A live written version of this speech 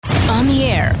on the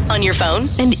air, on your phone,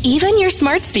 and even your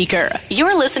smart speaker.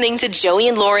 You're listening to Joey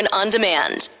and Lauren On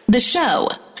Demand. The show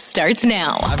starts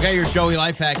now. I've got your Joey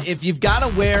life hack. If you've got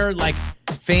to wear like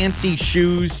fancy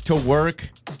shoes to work,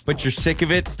 but you're sick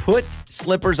of it, put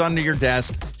slippers under your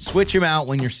desk, switch them out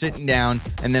when you're sitting down,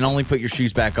 and then only put your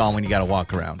shoes back on when you got to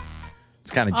walk around.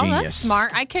 It's kind of genius. That's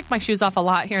smart. I kick my shoes off a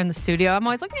lot here in the studio. I'm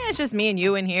always like, it's just me and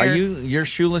you in here. You're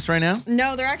shoeless right now?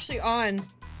 No, they're actually on.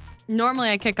 Normally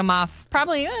I kick them off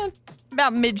probably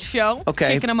about mid-show.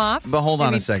 Okay. Kicking them off. But hold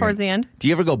on a second. Towards the end. Do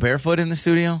you ever go barefoot in the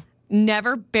studio?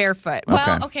 Never barefoot.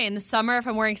 Well, okay, in the summer, if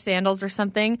I'm wearing sandals or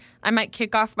something, I might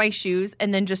kick off my shoes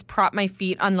and then just prop my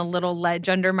feet on the little ledge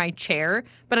under my chair.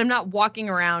 But I'm not walking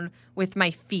around with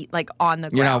my feet like on the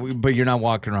ground. You're not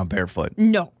walking around barefoot?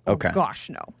 No. Okay. Oh, gosh,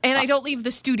 no. And I don't leave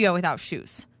the studio without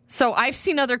shoes. So I've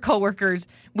seen other coworkers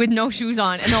with no shoes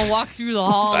on, and they'll walk through the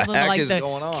halls and like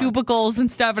the cubicles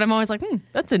and stuff. And I'm always like,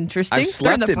 that's interesting. I've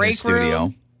slept They're in the break this studio.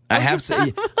 room.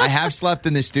 I have slept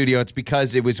in this studio. It's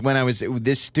because it was when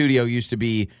this studio used to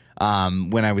be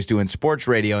when I was doing sports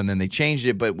radio, and then they changed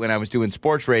it. But when I was doing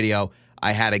sports radio,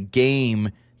 I had a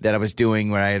game that I was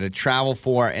doing where I had to travel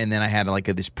for, and then I had like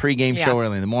this pregame show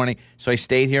early in the morning. So I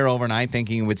stayed here overnight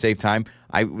thinking it would save time.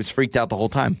 I was freaked out the whole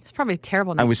time. It's probably a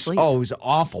terrible night's sleep. Oh, it was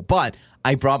awful. But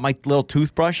I brought my little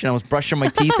toothbrush, and I was brushing my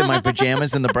teeth in my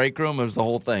pajamas in the break room. It was the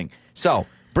whole thing. So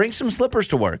bring some slippers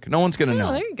to work. No one's going to know.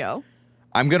 Oh, there you go.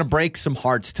 I'm going to break some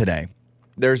hearts today.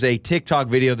 There's a TikTok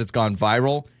video that's gone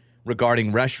viral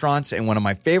regarding restaurants, and one of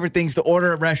my favorite things to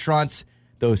order at restaurants,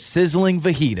 those sizzling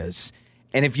fajitas.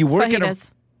 And if you work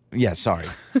fajitas.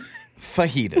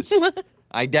 Fajitas.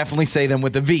 I definitely say them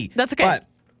with a V. That's okay. But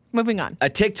moving on. A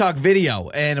TikTok video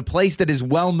and a place that is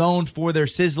well known for their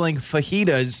sizzling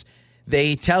fajitas.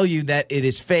 They tell you that it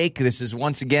is fake. This is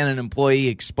once again an employee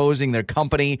exposing their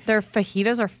company. Their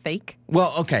fajitas are fake?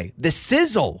 Well, okay. The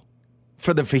sizzle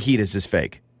for the fajitas is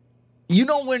fake. You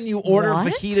know when you order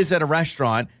fajitas at a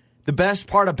restaurant, the best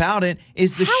part about it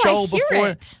is the show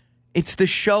before. It's the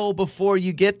show before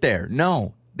you get there.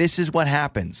 No, this is what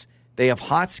happens. They have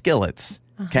hot skillets,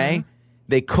 okay?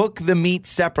 They cook the meat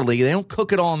separately. They don't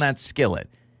cook it all in that skillet.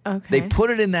 Okay. They put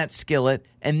it in that skillet,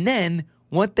 and then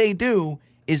what they do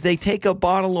is they take a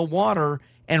bottle of water,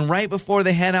 and right before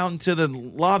they head out into the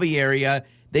lobby area,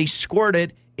 they squirt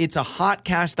it. It's a hot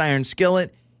cast iron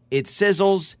skillet. It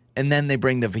sizzles, and then they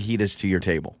bring the fajitas to your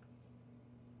table.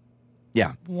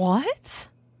 Yeah. What?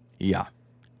 Yeah.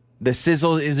 The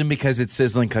sizzle isn't because it's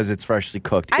sizzling because it's freshly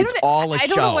cooked. It's all a show. I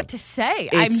don't know what to say.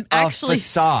 It's I'm actually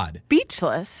facade.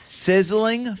 Speechless.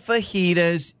 Sizzling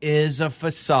fajitas is a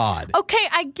facade. Okay,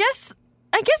 I guess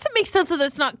it makes sense that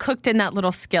it's not cooked in that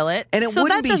little skillet. And it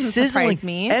wouldn't be sizzling. Surprise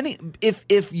me.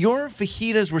 If your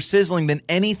fajitas were sizzling, then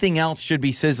anything else should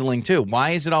be sizzling too. Why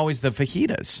is it always the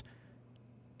fajitas?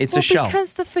 It's a show.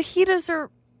 Because the fajitas are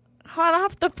hot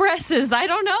off the presses. I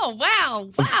don't know.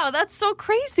 Wow, that's so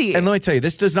crazy. And let me tell you,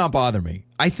 this does not bother me.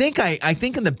 I think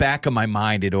in the back of my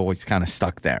mind, it always kind of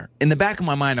stuck there. In the back of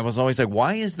my mind, I was always like,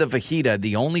 why is the fajita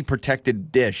the only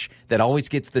protected dish that always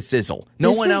gets the sizzle?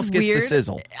 No one else gets the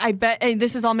sizzle. I bet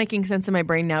this is all making sense in my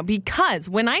brain now, because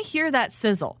when I hear that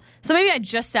sizzle, so maybe I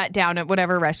just sat down at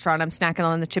whatever restaurant I'm snacking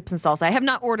on the chips and salsa. I have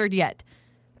not ordered yet,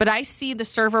 but I see the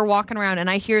server walking around and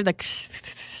I hear the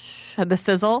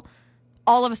sizzle.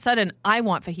 All of a sudden, I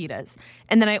want fajitas.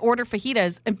 And then I order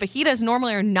fajitas, and fajitas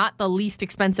normally are not the least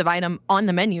expensive item on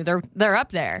the menu. They're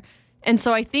up there. And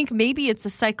so I think maybe it's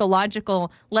a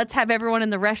psychological, let's have everyone in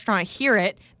the restaurant hear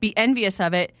it, be envious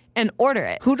of it, and order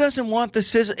it. Who doesn't want the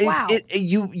sizzle? Wow.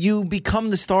 You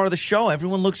become the star of the show.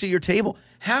 Everyone looks at your table.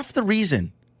 Half the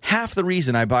reason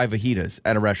I buy fajitas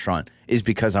at a restaurant is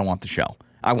because I want the show.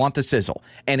 I want the sizzle.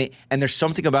 And there's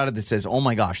something about it that says, oh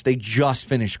my gosh, they just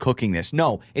finished cooking this.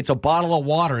 No, it's a bottle of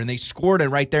water and they squirt it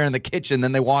right there in the kitchen,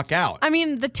 then they walk out. I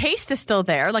mean, the taste is still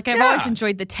there. Like, I've always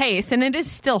enjoyed the taste, and it is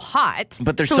still hot.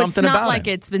 But there's something about it. It's not like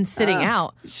it's been sitting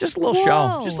out. It's just a little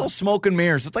show. Just a little smoke and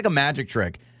mirrors. It's like a magic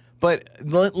trick. But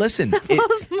listen. That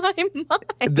blows my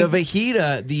mind. The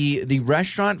fajita, the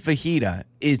restaurant fajita,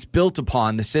 is built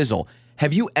upon the sizzle.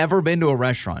 Have you ever been to a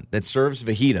restaurant that serves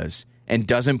fajitas and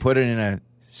doesn't put it in a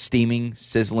steaming,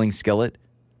 sizzling skillet?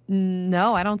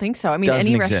 No, I don't think so. I mean, Doesn't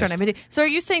any exist. restaurant I've been to. So are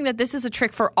you saying that this is a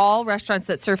trick for all restaurants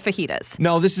that serve fajitas?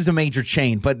 No, this is a major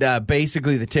chain. But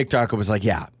basically, the TikToker was like,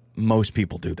 yeah, most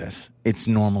people do this. It's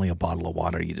normally a bottle of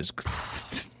water. You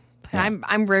just... Yeah.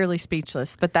 I'm rarely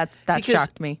speechless, but that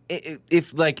shocked me.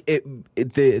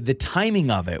 The timing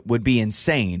of it would be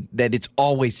insane, that it's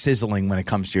always sizzling when it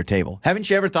comes to your table. Haven't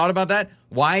you ever thought about that?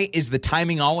 Why is the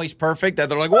timing always perfect? That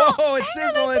they're like, whoa, it's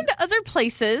sizzling. I've been to other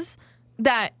places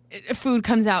that food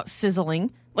comes out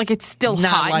sizzling. Like it's still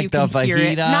Not hot. like You the can hear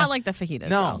it. fajita. Not like the fajitas.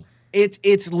 No.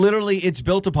 It's literally, it's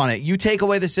built upon it. You take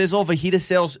away the sizzle, fajita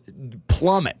sales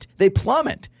plummet. They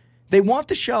plummet. They want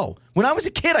the show. When I was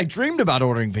a kid, I dreamed about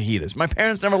ordering fajitas. My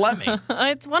parents never let me.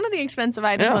 It's one of the expensive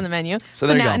items on the menu. So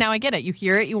there you go. Now I get it. You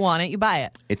hear it, you want it, you buy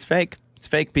it. It's fake. It's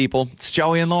fake, people. It's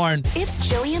Joey and Lauren. It's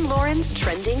Joey and Lauren's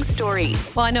trending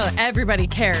stories. Well, I know everybody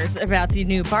cares about the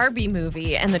new Barbie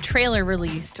movie and the trailer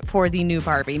released for the new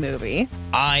Barbie movie.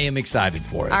 I am excited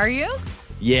for it. Are you?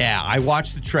 Yeah, I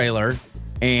watched the trailer,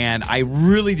 and I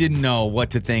really didn't know what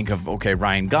to think of,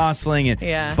 Ryan Gosling.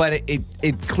 But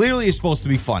it clearly is supposed to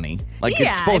be funny. Like,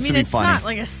 it's supposed to be funny. It's not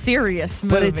like a serious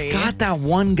movie. But it's got that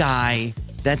one guy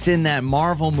that's in that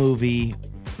Marvel movie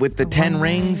with the 10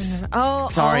 rings. Oh,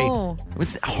 sorry. Oh.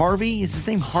 What's Harvey? Is his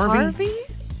name Harvey?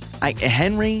 Harvey?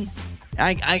 Henry?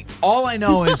 All I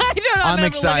know is I don't know. I'm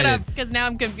excited. Look it up because now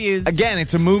I'm confused. Again,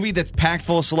 it's a movie that's packed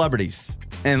full of celebrities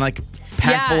and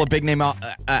packed full of big name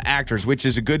actors, which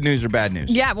is a good news or bad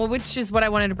news. Yeah, well, which is what I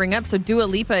wanted to bring up. So Dua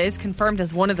Lipa is confirmed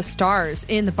as one of the stars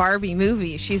in the Barbie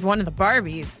movie. She's one of the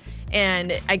Barbies.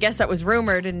 And I guess that was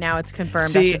rumored, and now it's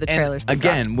confirmed after the trailer's been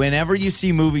again, dropped. Whenever you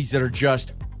see movies that are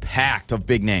just packed of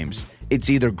big names, it's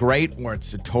either great or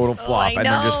it's a total flop, and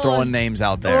they're just throwing names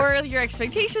out there. Or your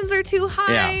expectations are too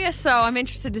high. Yeah. So I'm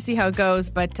interested to see how it goes.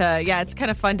 But it's kind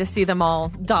of fun to see them all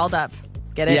dolled up.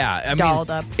 Get it? Yeah, dolled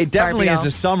up. It definitely Barbie is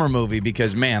a summer movie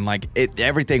because, man,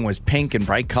 everything was pink and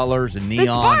bright colors and neon.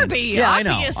 It's Barbie.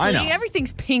 Obviously. I know.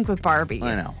 Everything's pink with Barbie.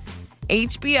 I know.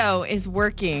 HBO is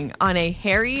working on a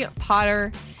Harry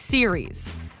Potter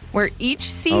series where each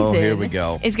season here we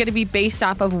go. is going to be based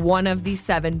off of one of the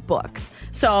 7 books.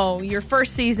 So your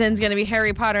first season is going to be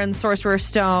Harry Potter and the Sorcerer's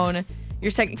Stone.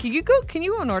 Your second, can you go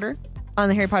in order on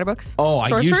the Harry Potter books? Oh,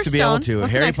 I used to be able to.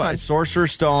 What's Harry Potter,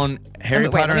 Sorcerer's Stone, Harry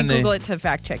Potter, let me Google it to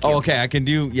fact check you. Oh, okay, I can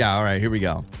do. Yeah, all right, here we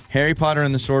go. Harry Potter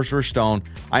and the Sorcerer's Stone.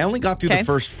 I only got through the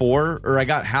first 4, or I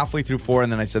got halfway through 4,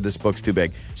 and then I said this book's too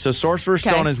big. So Sorcerer's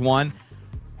Stone is 1.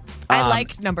 I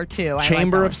liked number 2.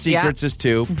 Chamber of Secrets is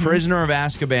 2. Mm-hmm. Prisoner of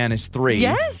Azkaban is 3.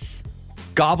 Yes.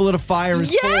 Goblet of Fire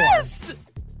is 4. Yes.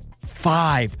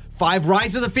 5.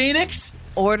 Rise of the Phoenix.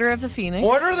 Order of the Phoenix.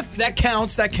 That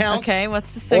counts. Okay,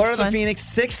 what's the 6th Order of the Phoenix.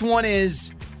 6th one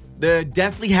is the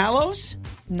Deathly Hallows.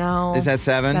 No. Is that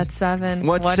 7? That's 7.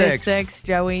 What's what 6? Is 6,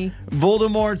 Joey?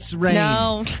 Voldemort's reign.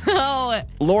 No.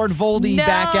 Lord Voldy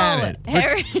back at it.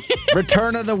 Harry.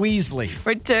 Return of the Weasley.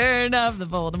 Return of the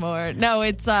Voldemort. No,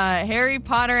 it's Harry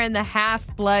Potter and the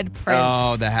Half-Blood Prince.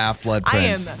 Oh, the Half-Blood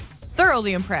Prince. I am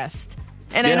thoroughly impressed.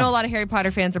 And I know a lot of Harry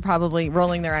Potter fans are probably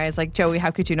rolling their eyes like, Joey,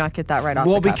 how could you not get that right off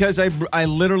the cuff? Well, because I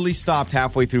literally stopped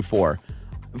halfway through 4.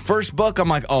 First book, I'm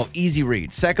like, oh, easy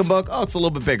read. Second book, oh, it's a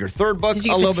little bit bigger. Third book, a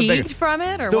little bit bigger. Did you get fatigued from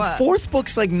it, or what? The 4th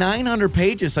book's like 900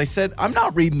 pages. I said, I'm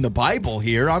not reading the Bible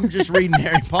here. I'm just reading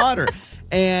Harry Potter.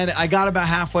 And I got about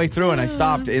halfway through, and I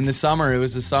stopped in the summer. It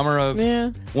was the summer of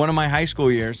one of my high school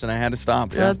years, and I had to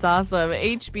stop. Yeah. That's awesome.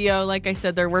 HBO, like I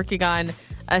said, they're working on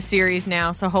a series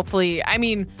now, so hopefully,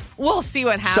 we'll see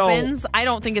what happens. I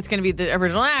don't think it's going to be the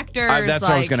original actors. That's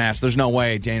what I was going to ask. There's no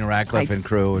way Daniel Radcliffe and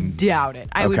crew. Doubt it.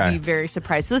 I would be very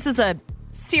surprised. So this is a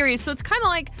series, so it's kind of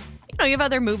like, you have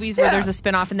other movies where there's a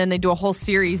spinoff and then they do a whole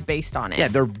series based on it. Yeah,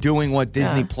 they're doing what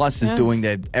Disney Plus is doing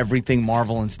to everything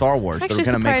Marvel and Star Wars. They're going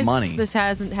to make money. This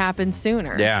hasn't happened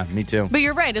sooner. Yeah, me too. But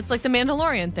you're right. It's like the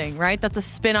Mandalorian thing, right? That's a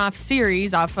spin-off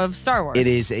series off of Star Wars. It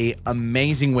is an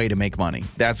amazing way to make money.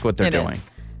 That's what they're doing.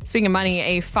 Speaking of money,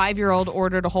 a 5-year-old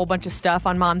ordered a whole bunch of stuff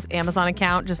on mom's Amazon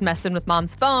account, just messing with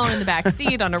mom's phone in the back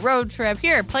seat on a road trip.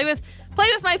 Here, play with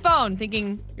my phone,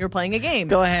 thinking you're playing a game.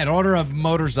 Go ahead, order a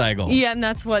motorcycle. Yeah, and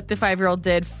that's what the 5-year-old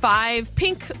did. 5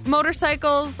 pink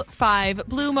motorcycles, 5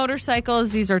 blue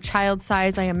motorcycles. These are child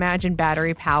size, I imagine,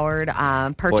 battery powered.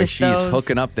 Purchased Boy, she's those.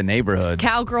 hooking up the neighborhood.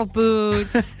 Cowgirl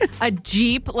boots, a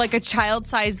Jeep, like a child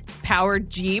size powered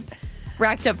Jeep.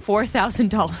 Racked up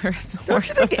 $4,000. Don't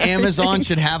you think Amazon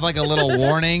should have like a little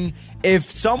warning? If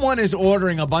someone is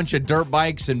ordering a bunch of dirt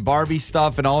bikes and Barbie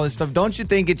stuff and all this stuff, don't you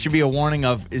think it should be a warning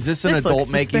of, is this an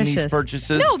adult making these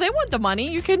purchases? No, they want the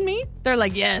money. You kidding me? They're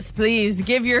like, yes, please,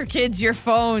 give your kids your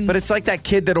phones. But it's like that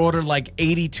kid that ordered like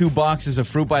 82 boxes of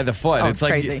fruit by the foot. Oh, it's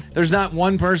like crazy. There's not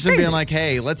one person being like,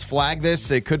 hey, let's flag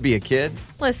this. It could be a kid.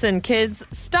 Listen, kids,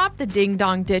 stop the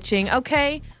ding-dong ditching,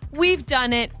 okay? We've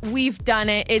done it.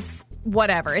 It's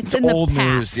whatever. It's in the old past.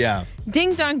 News, yeah.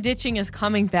 Ding-dong ditching is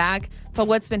coming back, but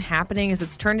what's been happening is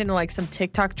it's turned into like some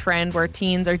TikTok trend where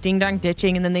teens are ding-dong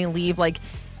ditching and then they leave like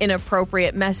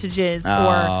inappropriate messages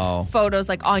or photos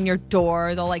like on your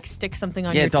door. They'll like stick something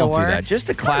on your door. Yeah, don't do that. Just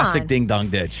a classic ding-dong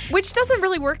ditch. Which doesn't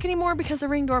really work anymore because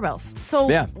of Ring doorbells. So,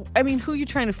 I mean, who are you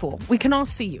trying to fool? We can all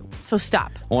see you. So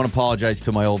stop. I want to apologize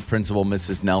to my old principal,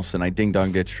 Mrs. Nelson. I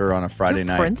ding-dong ditched her on a Friday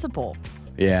night. Principal?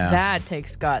 Yeah. That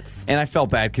takes guts. And I felt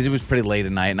bad because it was pretty late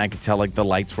at night, and I could tell like the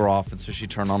lights were off, and so she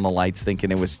turned on the lights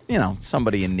thinking it was,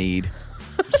 somebody in need.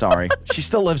 Sorry. She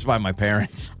still lives by my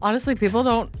parents. Honestly, people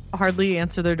don't hardly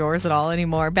answer their doors at all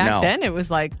anymore. Back then, it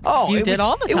was like, you did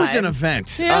all the time. It was an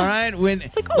event, all right?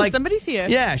 It's like, somebody's here.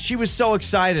 Yeah, she was so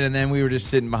excited, and then we were just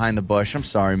sitting behind the bush. I'm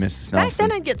sorry, Mrs. Nelson. Back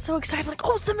then, I'd get so excited, like,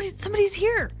 somebody's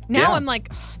here. Now I'm like,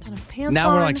 don't have pants Now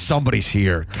on. we're like, somebody's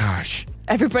here. Gosh.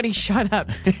 Everybody shut up.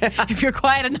 If you're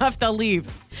quiet enough, they'll leave.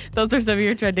 Those are some of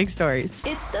your trending stories.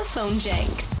 It's the Phone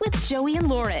Jenks with Joey and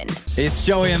Lauren. It's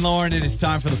Joey and Lauren. It is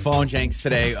time for the Phone Jenks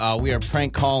today. We are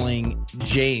prank calling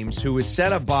James, who was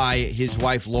set up by his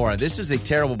wife, Laura. This is a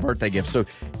terrible birthday gift. So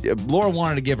Laura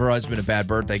wanted to give her husband a bad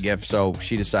birthday gift, so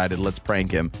she decided, let's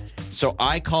prank him. So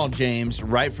I called James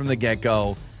right from the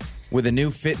get-go with a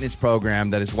new fitness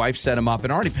program that his wife set him up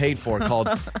and already paid for called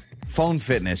Phone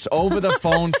Fitness, over the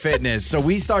phone fitness. So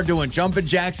we start doing jumping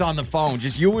jacks on the phone,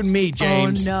 just you and me,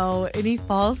 James. Oh, no. And he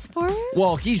falls for it?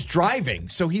 Well, he's driving,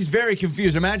 so he's very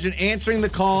confused. Imagine answering the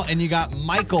call and you got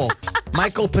Michael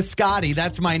Piscotti,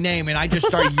 that's my name, and I just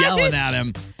start yelling at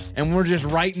him, and we're just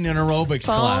writing an aerobics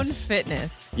class. Phone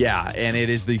Fitness. Yeah, and it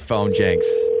is the Phone Jenks.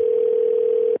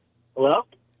 Hello?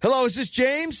 Hello, is this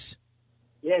James?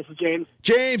 Yeah, this is James.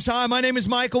 James, hi, my name is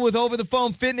Michael with Over the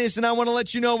Phone Fitness, and I want to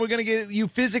let you know we're going to get you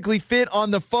physically fit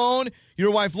on the phone. Your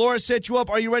wife, Laura, set you up.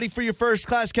 Are you ready for your first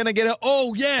class? Can I get a,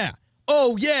 oh, yeah,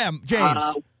 James?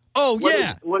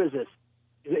 What is this?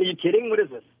 Are you kidding? What is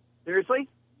this? Seriously?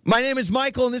 My name is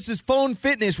Michael, and this is Phone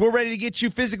Fitness. We're ready to get you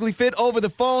physically fit over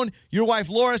the phone. Your wife,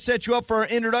 Laura, set you up for our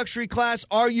introductory class.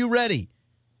 Are you ready?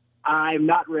 I'm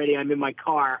not ready. I'm in my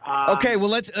car. Okay, well,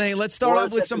 let's start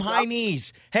off with some high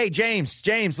knees. Hey, James,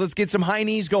 let's get some high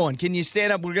knees going. Can you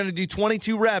stand up? We're going to do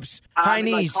 22 reps. High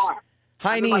knees.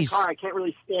 High I'm knees. In my car. I can't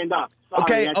really stand up.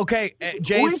 Sorry, Okay,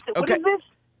 James. What is this?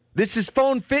 This is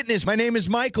Phone Fitness. My name is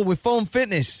Michael with Phone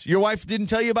Fitness. Your wife didn't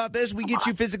tell you about this? We get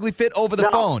you physically fit over the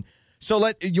phone. So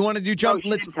you want to do jump? No,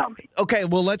 she didn't tell me. Okay,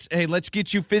 well let's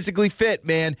get you physically fit,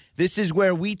 man. This is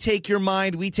where we take your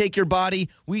mind, we take your body,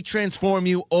 we transform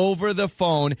you over the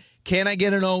phone. Can I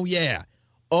get an oh yeah?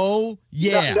 Oh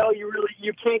yeah. No, you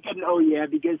can't get an oh yeah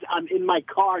because I'm in my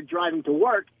car driving to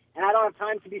work. And I don't have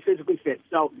time to be physically fit.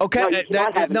 So okay,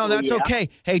 that's okay.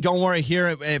 Hey, don't worry. Here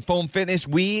at Phone Fitness,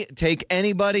 we take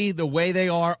anybody the way they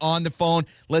are on the phone.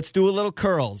 Let's do a little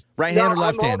curls. Right hand or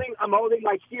left hand? I'm holding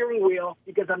my steering wheel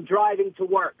because I'm driving to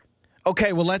work.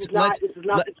 Okay, well this is not the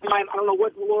time. I don't know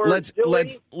what Laura's doing.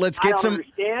 Let's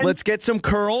get some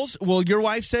curls. Well, your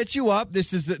wife sets you up.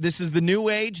 This is the new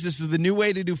age. This is the new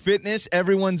way to do fitness.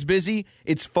 Everyone's busy.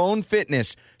 It's Phone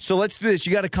Fitness. So let's do this.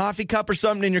 You got a coffee cup or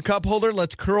something in your cup holder?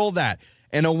 Let's curl that.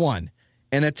 And a 1,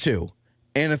 and a 2,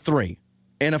 and a 3,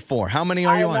 and a 4. How many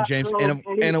are you on, James? I'm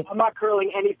not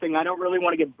curling anything. I don't really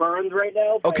want to get burned right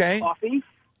now by coffee.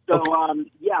 So,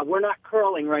 we're not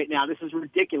curling right now. This is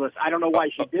ridiculous. I don't know why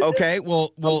she did okay,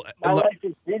 this. well. My life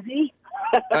is busy.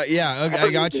 I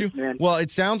got you. Well,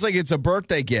 it sounds like it's a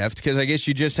birthday gift because I guess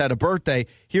you just had a birthday.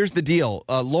 Here's the deal.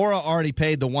 Laura already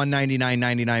paid the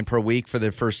 $199.99 per week for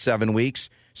the first 7 weeks,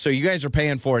 so you guys are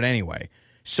paying for it anyway.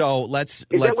 So let's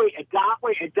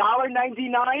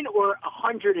 $1.99 or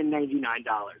 $199?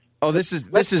 Oh, let's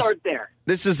start there.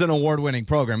 This is an award-winning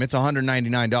program. It's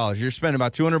 $199. You're spending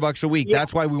about $200 a week. Yeah.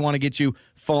 That's why we want to get you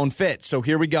phone fit. So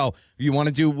here we go. You want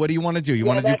to do? What do you want to do? You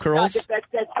want to do curls?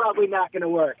 That's probably not going to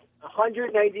work.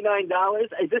 $199.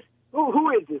 Is this who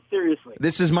is this? Seriously?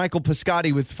 This is Michael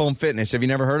Piscotti with Phone Fitness. Have you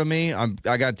never heard of me?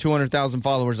 I got 200,000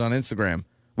 followers on Instagram.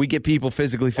 We get people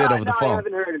physically fit over the phone. I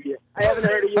haven't heard of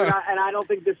you. And I don't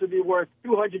think this would be worth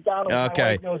 $200.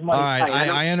 Okay. All right.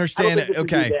 I understand it.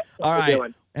 Okay. All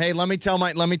right. Hey, let me tell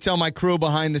my crew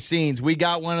behind the scenes. We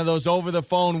got one of those over the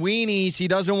phone weenies. He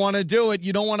doesn't want to do it.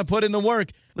 You don't want to put in the work.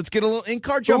 Let's get a little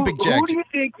in-car jumping jack. Who do you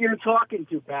think you're talking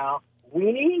to, pal?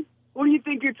 Weenie? Who do you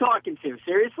think you're talking to?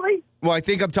 Seriously? Well, I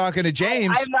think I'm talking to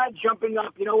James. I'm not jumping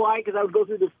up. You know why? Because I would go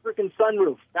through the freaking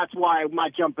sunroof. That's why I'm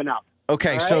not jumping up.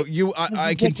 Okay, right? So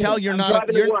I can tell you're not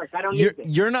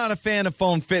a fan of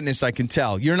Phone Fitness. I can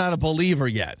tell you're not a believer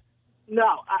yet. No,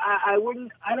 I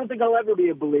wouldn't. I don't think I'll ever be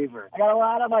a believer. I got a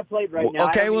lot on my plate right now.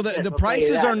 Okay, well the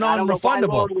prices are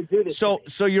non-refundable.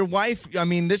 So your wife, I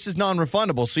mean, this is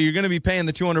non-refundable. So you're going to be paying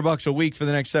the $200 a week for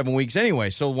the next 7 weeks anyway.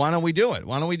 So why don't we do it?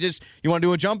 Why don't we you want to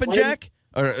do a jumping jack?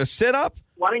 Or a sit-up?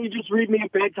 Why don't you just read me a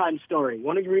bedtime story?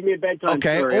 Why don't you read me a bedtime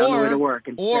story on the way to work?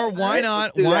 Or why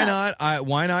not?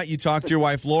 Why not? You talk to your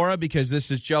wife Laura, because this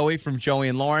is Joey from Joey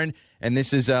and Lauren, and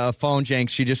this is Phone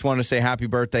Jenks. She just wanted to say happy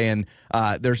birthday, and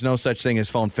there's no such thing as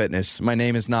phone fitness. My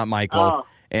name is not Michael,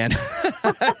 and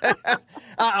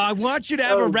I want you to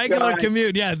have a regular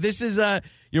commute. Yeah, this is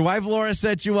your wife Laura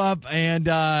set you up,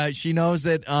 and she knows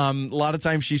that a lot of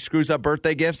times she screws up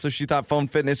birthday gifts, so she thought phone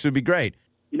fitness would be great.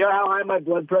 You know how high my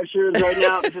blood pressure is right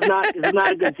now? This is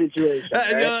not a good situation.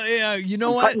 Right? Yeah, you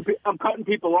know what? I'm cutting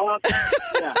people off.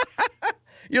 Yeah.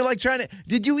 You're like trying to...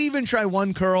 Did you even try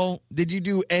one curl? Did you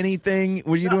do anything?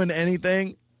 Were you doing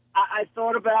anything? I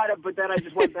thought about it, but then I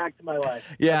just went back to my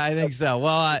life. Yeah, I think so.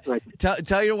 Well,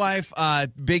 tell your wife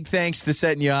big thanks to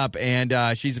setting you up, and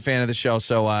she's a fan of the show.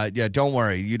 So, yeah, don't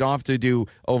worry. You don't have to do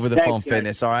over-the-phone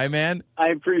fitness. All right, man?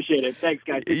 I appreciate it. Thanks,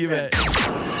 guys. You bet.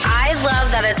 I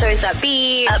love that it's always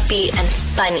upbeat and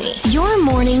funny. Your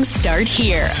mornings start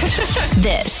here.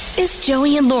 This is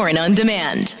Joey and Lauren on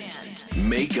Demand.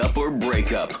 Make up or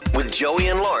break up with Joey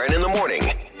and Lauren in the morning.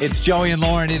 It's Joey and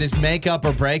Lauren. It is make up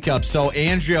or break up. So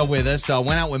Andrea with us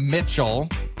went out with Mitchell.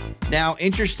 Now,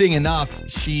 interesting enough,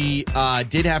 she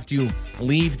did have to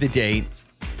leave the date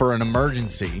for an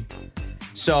emergency.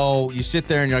 So you sit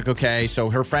there and you're like, okay, so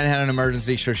her friend had an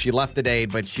emergency, so she left the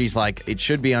date, but she's like, it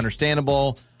should be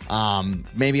understandable,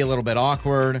 maybe a little bit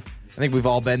awkward. I think we've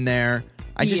all been there.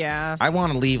 I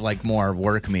want to leave like more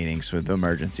work meetings with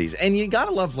emergencies. And you got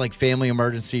to love like family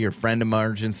emergency or friend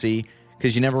emergency,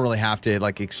 because you never really have to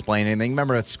like explain anything.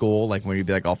 Remember at school, like when you'd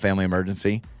be like, oh, family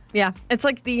emergency? Yeah. It's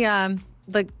like the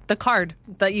card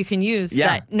that you can use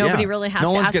that nobody really has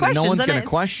to ask questions. No one's going to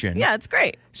question. Yeah, it's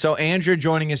great. So Andrea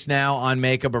joining us now on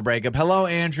Makeup or Breakup. Hello,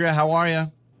 Andrea. How are you?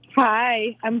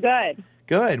 Hi. I'm good.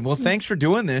 Good. Well, thanks for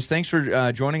doing this. Thanks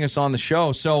for joining us on the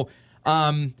show. So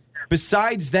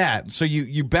besides that, so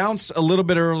you bounced a little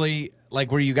bit early. Like,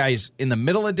 were you guys in the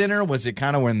middle of dinner? Was it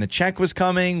kind of when the check was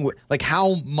coming? Like,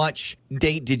 how much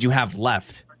date did you have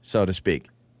left, so to speak?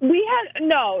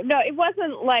 No, it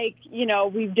wasn't like,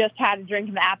 we've just had a drink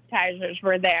and the appetizers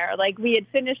were there. Like, we had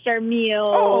finished our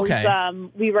meals. Oh, okay.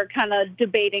 We were kind of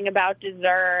debating about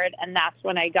dessert, and that's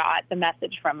when I got the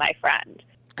message from my friend.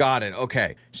 Got it.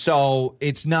 Okay. So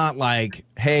it's not like,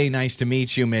 hey, nice to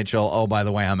meet you, Mitchell. Oh, by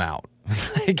the way, I'm out.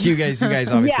 Like you guys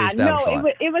obviously established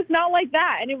that. It was not like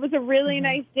that. And it was a really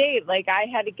nice date. Like, I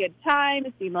had a good time.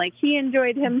 It seemed like he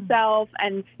enjoyed himself.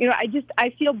 And, I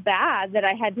feel bad that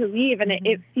I had to leave. And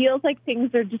it feels like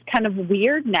things are just kind of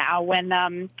weird now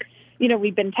when,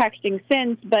 we've been texting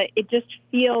since, but it just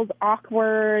feels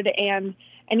awkward. And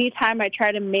anytime I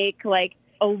try to make, like,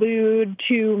 allude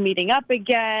to meeting up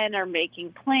again or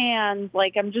making plans,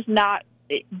 like, I'm just not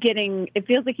getting, it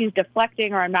feels like he's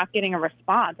deflecting or I'm not getting a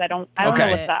response. I don't know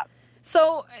what's up.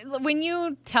 So when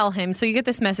you tell him, so you get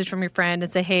this message from your friend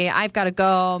and say, hey, I've got to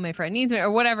go, my friend needs me,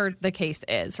 or whatever the case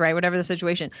is, right? Whatever the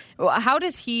situation. How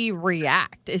does he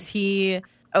react? Is he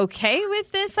okay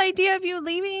with this idea of you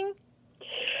leaving?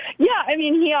 Yeah, I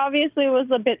mean, he obviously was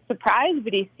a bit surprised,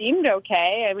 but he seemed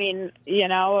okay. I mean,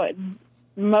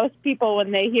 most people,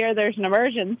 when they hear there's an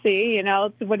emergency,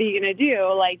 what are you going to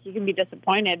do? Like, you can be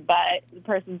disappointed, but the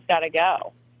person's got to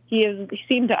go. He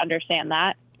seemed to understand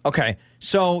that. Okay,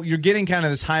 so you're getting kind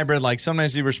of this hybrid, like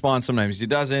sometimes he responds, sometimes he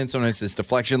doesn't, sometimes it's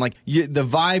deflection. Like, the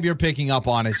vibe you're picking up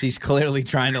on is he's clearly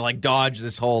trying to, like, dodge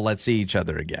this whole let's see each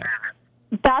other again.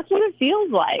 That's what it feels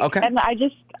like. Okay. And I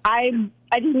just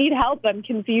need help. I'm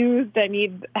confused.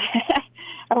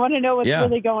 I want to know what's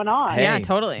really going on. Hey, yeah,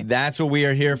 totally. That's what we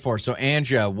are here for. So,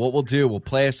 Andrea, what we'll do, we'll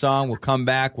play a song, we'll come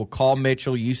back, we'll call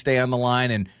Mitchell, you stay on the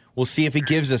line, and we'll see if he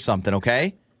gives us something,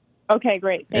 okay? Okay,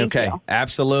 great. Thank you.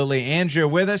 Absolutely. Andrea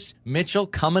with us. Mitchell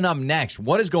coming up next.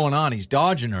 What is going on? He's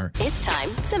dodging her. It's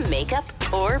time to make up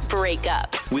or break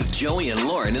up with Joey and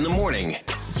Lauren in the morning.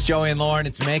 It's Joey and Lauren.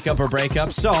 It's make up or break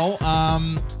up. So,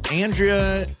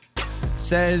 Andrea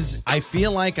says, I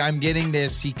feel like I'm getting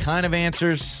this. He kind of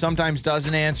answers, sometimes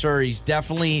doesn't answer. He's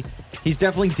definitely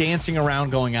dancing around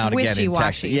going out again and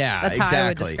texting. Yeah, that's exactly. how I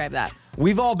would describe that.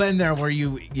 We've all been there where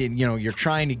you're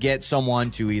trying to get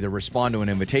someone to either respond to an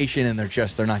invitation and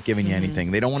they're not giving you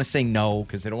anything. They don't want to say no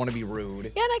because they don't want to be rude.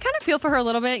 Yeah, and I kind of feel for her a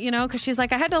little bit, because she's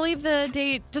like, I had to leave the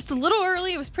date just a little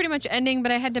early. It was pretty much ending,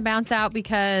 but I had to bounce out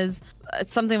because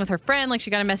it's something with her friend. Like, she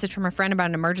got a message from her friend about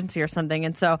an emergency or something.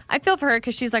 And so I feel for her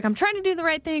because she's like, I'm trying to do the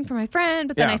right thing for my friend,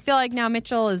 but then I feel like now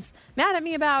Mitchell is mad at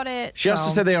me about it. She also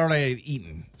said they already had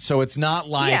eaten. So it's not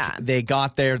like they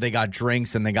got there, they got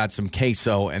drinks, and they got some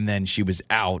queso, and then she was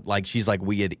out. Like, she's like,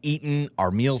 we had eaten,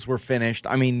 our meals were finished.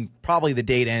 I mean, probably the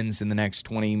date ends in the next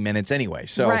 20 minutes anyway.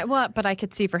 So right, well, but I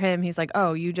could see for him, he's like,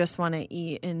 oh, you just want to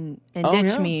eat and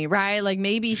ditch me, right? Like,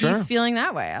 maybe he's feeling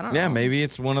that way. I don't know. Yeah, maybe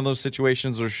it's one of those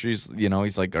situations where she's,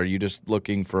 he's like, are you just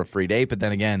looking for a free date? But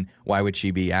then again, why would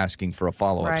she be asking for a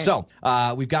follow-up? Right. So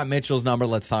we've got Mitchell's number.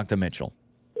 Let's talk to Mitchell.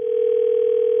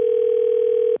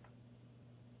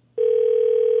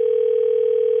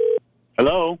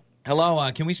 Hello.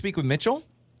 Hello. Can we speak with Mitchell?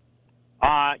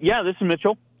 Yeah, this is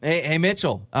Mitchell. Hey,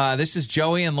 Mitchell. This is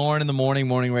Joey and Lauren in the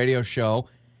morning radio show,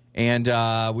 and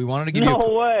we wanted to give you.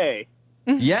 No way.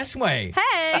 Yes, way.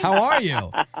 Hey. How are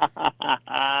you?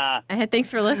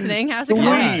 Thanks for listening. How's it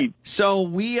going? So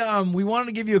we wanted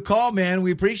to give you a call, man.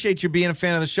 We appreciate you being a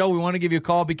fan of the show. We want to give you a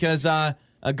call because a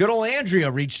good old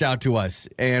Andrea reached out to us,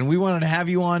 and we wanted to have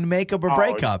you on Makeup or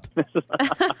Breakup.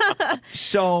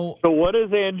 So what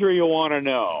does Andrea want to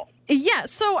know? Yeah,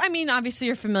 so, I mean, obviously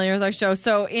you're familiar with our show.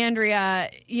 So Andrea,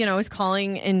 is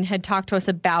calling and had talked to us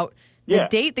about the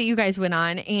date that you guys went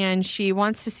on, and she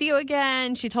wants to see you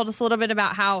again. She told us a little bit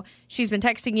about how she's been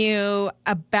texting you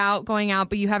about going out,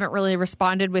 but you haven't really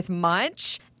responded with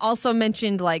much. Also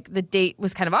mentioned, like, the date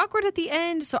was kind of awkward at the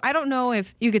end, so I don't know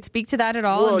if you could speak to that at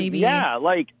all. Well, maybe. Yeah,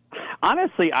 like,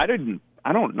 honestly, I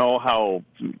don't know how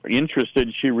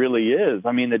interested she really is.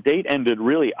 I mean, the date ended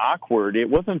really awkward. It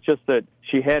wasn't just that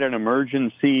she had an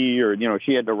emergency or,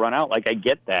 she had to run out. Like, I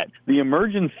get that. The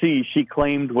emergency she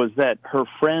claimed was that her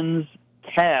friend's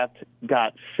cat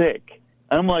got sick.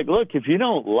 And I'm like, look, if you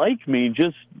don't like me,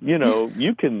 just,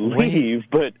 you can leave.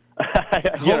 But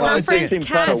her friend's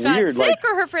cat got weird. sick,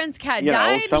 or her friend's cat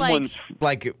died.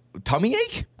 Like tummy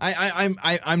ache?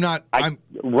 I'm not.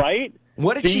 Right.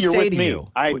 What did she say to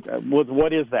you?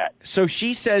 What is that? So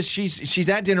she says she's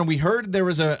at dinner. We heard there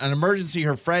was an emergency.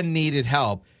 Her friend needed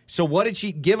help. So what did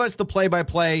she give us the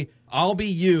play-by-play? I'll be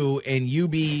you and you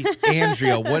be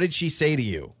Andrea. What did she say to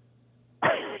you?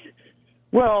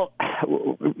 Well,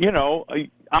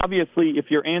 obviously, if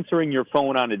you're answering your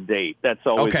phone on a date, that's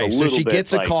always a little bit. So she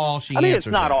gets a call. She answers. It's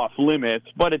not off limits,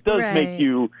 but it does make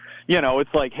you.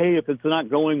 It's like, hey, if it's not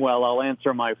going well, I'll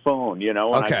answer my phone. And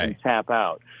I can tap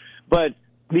out. But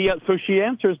so she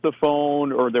answers the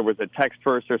phone, or there was a text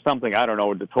first or something. I don't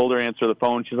know. Told her to answer the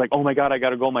phone. She's like, "Oh my God, I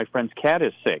got to go. My friend's cat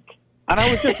is sick." And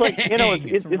I was just like,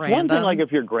 it's one thing like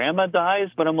if your grandma dies,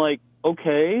 but I'm like,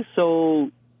 okay,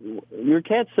 so your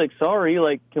cat's sick. Sorry,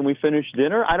 like, can we finish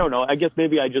dinner? I don't know. I guess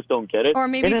maybe I just don't get it. Or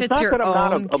maybe if it's your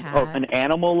own cat. An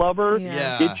animal lover.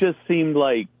 Yeah. It just seemed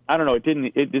like. I don't know.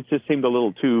 It just seemed a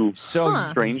little too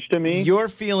strange to me. You're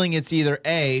feeling it's either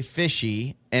A,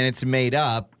 fishy, and it's made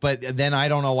up, but then I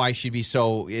don't know why she'd be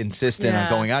so insistent on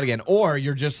going out again. Or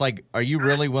you're just like, are you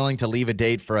really willing to leave a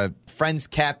date for a friend's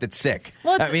cat that's sick?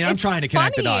 Well, I'm trying to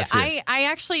connect the dots here. I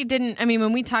actually didn't. I mean,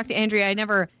 when we talked to Andrea, I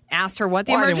never asked her what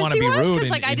the emergency was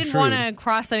because, I didn't want to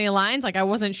cross any lines. Like, I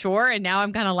wasn't sure, and now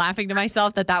I'm kind of laughing to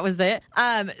myself that was it.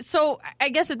 So I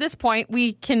guess at this point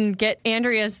we can get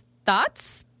Andrea's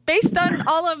thoughts based on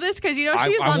all of this, because, she was on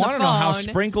the phone. I want to know how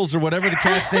Sprinkles or whatever the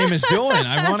cat's name is doing.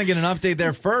 I want to get an update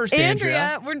there first,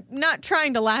 Andrea. We're not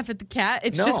trying to laugh at the cat.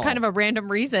 It's just kind of a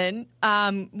random reason.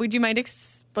 Would you mind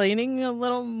explaining a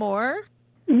little more?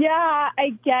 Yeah,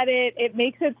 I get it. It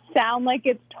makes it sound like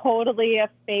it's totally a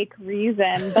fake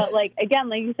reason. But, again,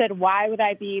 like you said, why would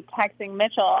I be texting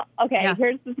Mitchell? Okay,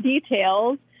 here's the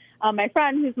details. My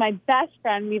friend, who's my best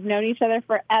friend, we've known each other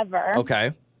forever.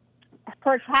 Okay.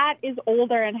 Her cat is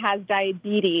older and has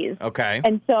diabetes. Okay.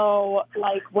 And so,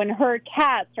 when her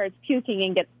cat starts puking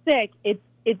and gets sick,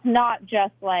 it's not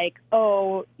just like,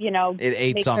 it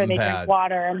ate make something sure they bad. drink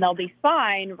water and they'll be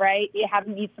fine, right? You have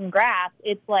them eat some grass.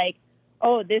 It's like,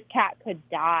 this cat could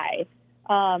die.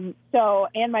 And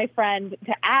my friend,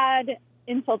 to add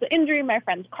insult to injury, my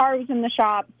friend's car was in the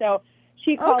shop. So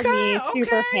she called me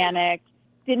super panicked.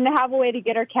 Didn't have a way to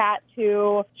get her cat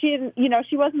to. She didn't,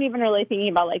 she wasn't even really thinking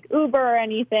about Uber or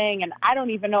anything. And I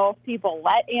don't even know if people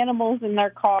let animals in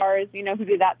their cars, who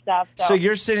do that stuff. So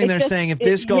you're sitting there saying, if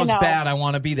this goes bad, I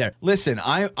want to be there. Listen,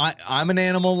 I'm an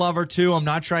animal lover too. I'm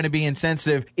not trying to be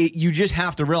insensitive. You just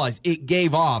have to realize it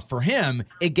gave off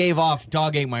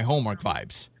dog ate my homework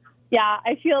vibes. Yeah,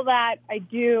 I feel that. I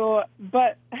do.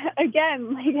 But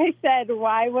again, like I said,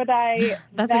 why would I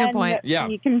That's a good point.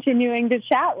 be continuing to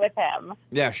chat with him?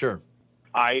 Yeah, sure.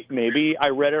 Maybe I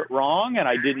read it wrong and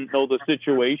I didn't know the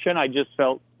situation. I just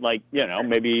felt like,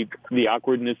 maybe the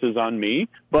awkwardness is on me.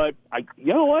 But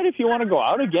you know what? If you want to go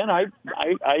out again, I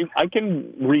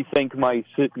can rethink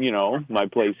my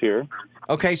place here.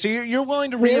 Okay, so you're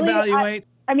willing to reevaluate?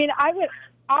 I mean, I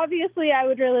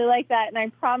would really like that, and I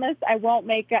promise I won't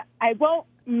make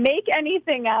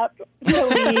anything up to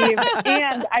leave,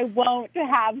 and I won't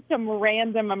have some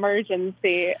random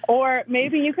emergency. Or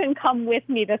maybe you can come with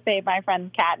me to save my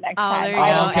friend's cat next time. There you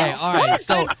go. Okay, all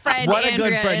right. What a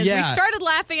good friend Yeah. We started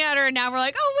laughing at her, and now we're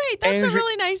like, oh, wait, that's a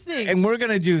really nice thing. And we're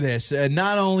going to do this.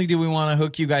 Not only do we want to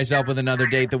hook you guys up with another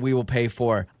date that we will pay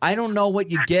for, I don't know what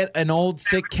you get an old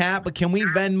sick cat, but can we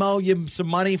Venmo you some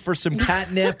money for some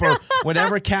catnip or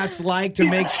whatever cats like to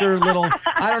make sure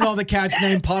I don't know the cat's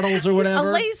name, Puddles or whatever.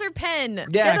 A laser pen.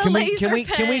 Yeah, can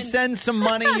we send some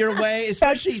money your way,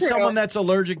 especially someone that's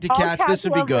allergic to cats? This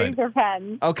would be good. Laser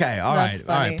pens. Okay, all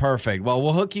right, perfect. Well,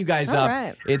 we'll hook you guys up.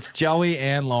 Right. It's Joey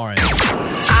and Lauren.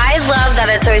 I love that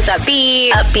it's always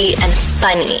upbeat and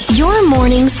funny. Your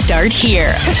mornings start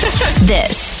here.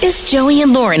 This is Joey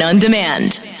and Lauren on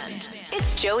Demand.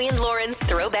 It's Joey and Lauren's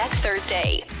Throwback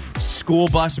Thursday. School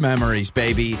bus memories,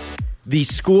 baby. The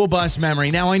school bus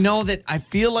memory. Now, I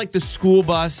feel like the school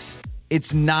bus,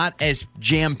 it's not as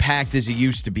jam-packed as it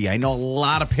used to be. I know a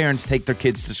lot of parents take their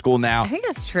kids to school now. I think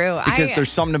that's true. Because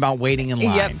there's something about waiting in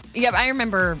line. Yep. I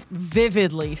remember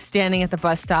vividly standing at the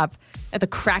bus stop at the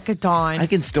crack of dawn. I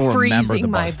can still remember the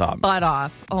bus stop. Freezing my butt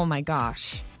off. Oh, my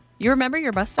gosh. You remember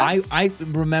your bus stop? I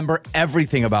remember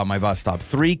everything about my bus stop.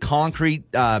 3 concrete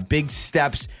big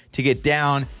steps to get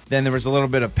down. Then there was a little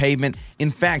bit of pavement.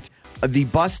 In fact, the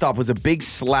bus stop was a big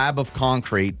slab of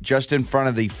concrete just in front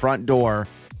of the front door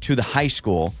to the high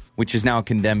school, which is now a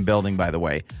condemned building, by the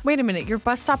way. Wait a minute. Your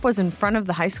bus stop was in front of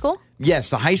the high school?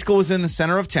 Yes, the high school was in the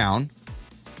center of town.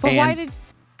 But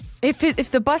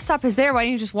if the bus stop is there, why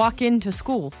didn't you just walk into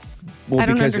school? Well, I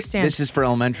don't because understand. This is for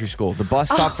elementary school. The bus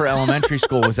stop for elementary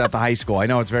school was at the high school. I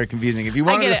know it's very confusing. If you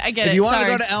wanted I get it. If you wanted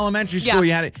to go to elementary school,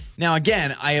 you had it. Now,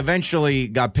 again, I eventually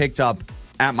got picked up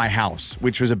at my house,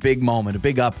 which was a big moment, a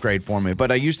big upgrade for me.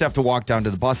 But I used to have to walk down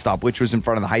to the bus stop, which was in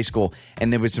front of the high school,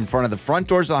 and it was in front of the front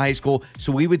doors of the high school.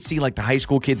 So we would see like the high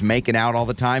school kids making out all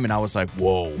the time, and I was like,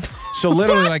 whoa. So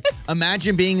literally, like,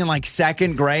 imagine being in like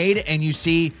 2nd grade and you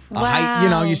see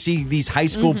you see these high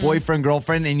school boyfriend,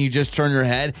 girlfriend, and you just turn your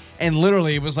head, and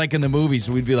literally it was like in the movies.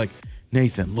 We'd be like,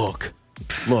 Nathan, look,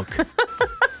 look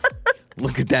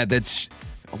at that. That's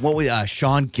what we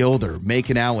Sean Gilder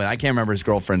making out with. I can't remember his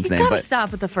girlfriend's name. But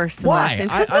stop at the first and why? last name.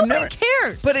 Because nobody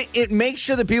cares. But it makes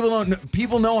sure that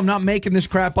people know I'm not making this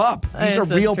crap up. These are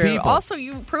real people. Also,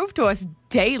 you prove to us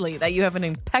daily that you have an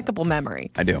impeccable memory.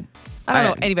 I do. I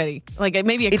don't know anybody. Like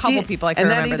maybe a couple people I can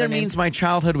remember. And that either means my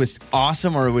childhood was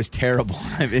awesome or it was terrible.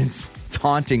 It's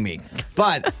haunting me.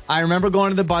 But I remember going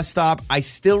to the bus stop. I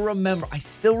still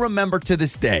remember to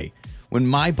this day when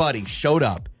my buddy showed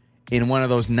up in one of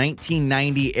those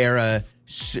 1990 era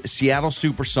Seattle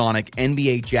Supersonic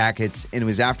NBA jackets, and it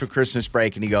was after Christmas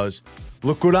break, and he goes,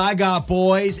 "Look what I got,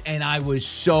 boys," and I was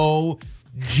so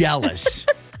jealous.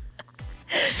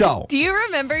 So, do you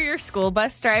remember your school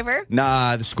bus driver?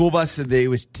 Nah, the school bus, it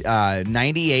was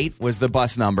 98 was the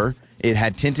bus number. It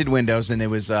had tinted windows, and it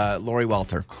was Lori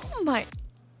Welter. Oh my!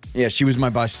 Yeah, she was my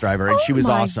bus driver, and she was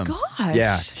awesome. Gosh.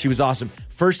 Yeah, she was awesome.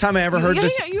 First time I ever heard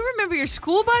this. You remember your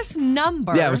school bus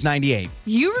number? Yeah, it was 98.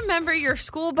 You remember your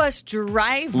school bus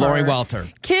driver? Lori Welter.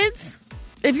 Kids,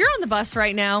 if you're on the bus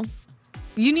right now,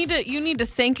 you need to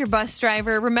thank your bus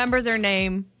driver. Remember their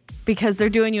name because they're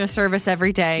doing you a service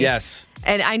every day. Yes.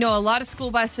 And I know a lot of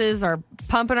school buses are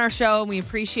pumping our show, and we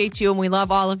appreciate you, and we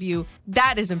love all of you.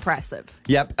 That is impressive.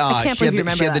 Yep. I can't believe you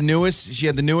remember that. She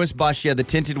had the newest bus. She had the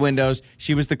tinted windows.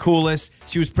 She was the coolest.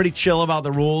 She was pretty chill about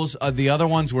the rules. The other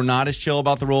ones were not as chill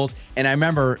about the rules. And I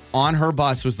remember on her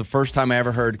bus was the first time I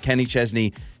ever heard Kenny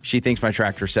Chesney, "She thinks my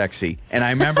tractor's sexy." And I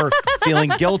remember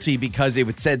feeling guilty because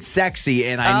it said sexy,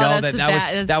 and I know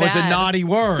that was a naughty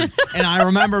word. And I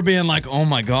remember being like, "Oh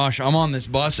my gosh, I'm on this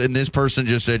bus, and this person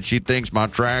just said she thinks my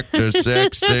tractor's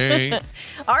sexy."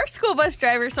 Our school bus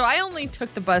driver, so I only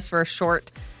took the bus for a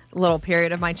short little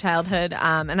period of my childhood,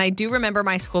 and I do remember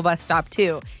my school bus stop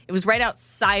too. It was right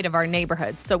outside of our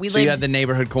neighborhood, so we lived. You had the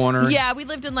neighborhood corner. Yeah, we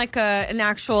lived in like an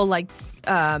actual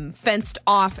fenced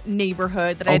off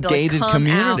neighborhood that I had to gated come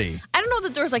community. Out. I don't know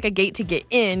that there was like a gate to get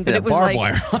in, but yeah, it was barbed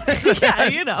like wire. yeah,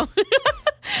 you know.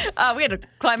 We had to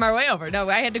climb our way over. No,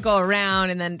 I had to go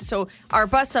around, and then so our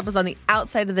bus stop was on the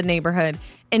outside of the neighborhood,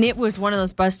 and it was one of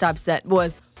those bus stops that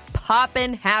was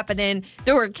popping, happening.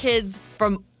 There were kids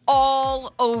from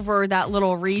all over that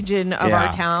little region of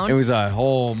our town. It was a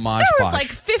whole mosh There was like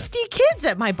 50 kids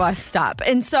at my bus stop.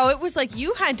 And so it was like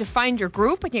you had to find your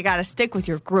group, and you got to stick with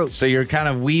your group. So you're kind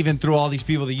of weaving through all these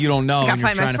people that you don't know, and you're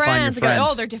trying to find your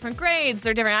friends. They're different grades.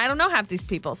 They're different. I don't know half these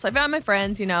people. So I found my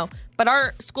friends, But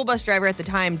our school bus driver at the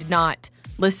time did not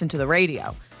listen to the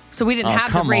radio. So we didn't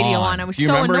have the radio on. I was so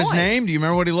annoyed. Do you remember his name? Do you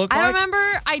remember what he looked like? I don't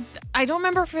remember. I don't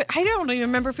remember. I don't even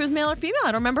remember if it was male or female.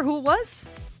 I don't remember who it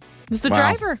was. It was the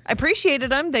driver. I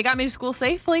appreciated him. They got me to school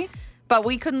safely, but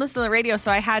we couldn't listen to the radio.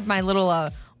 So I had my little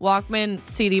Walkman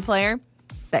CD player,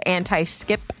 the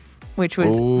anti-skip, which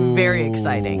was very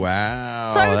exciting. Wow.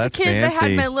 So I was a kid fancy. that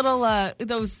had my little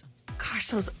those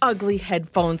ugly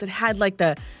headphones. It had like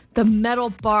the metal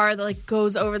bar that like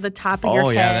goes over the top of your head.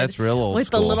 Oh yeah, that's real old with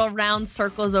school. The little round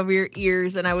circles over your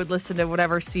ears, and I would listen to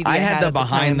whatever CD I had. I had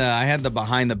the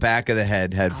behind the back of the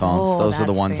head headphones. Those are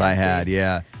the ones I had.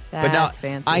 Yeah. That's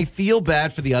fancy. I feel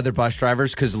bad for the other bus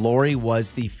drivers because Lori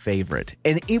was the favorite.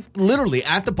 And it literally,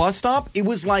 at the bus stop, it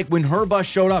was like when her bus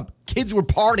showed up, kids were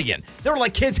partying. There were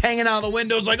like kids hanging out of the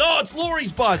windows like, oh, it's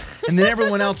Lori's bus. And then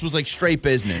everyone else was like straight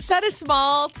business. That is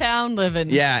small town living.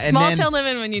 Yeah. Small town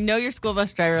living when you know your school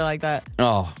bus driver like that.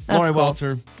 Oh, Lori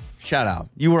Welter, shout out.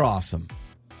 You were awesome.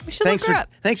 We should look her up.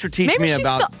 Thanks for teaching me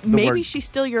about the maybe word. She's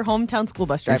still your hometown school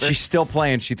bus driver. And she's still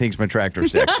playing. She thinks my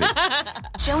tractor's sexy.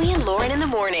 Joey and Lauren in the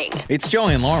morning. It's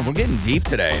Joey and Lauren. We're getting deep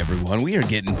today, everyone. We are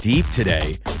getting deep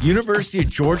today. University of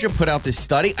Georgia put out this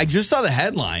study. I just saw the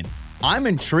headline. I'm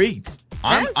intrigued.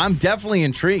 I'm definitely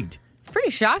intrigued. It's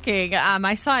pretty shocking.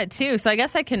 I saw it too. So I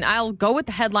guess I'll go with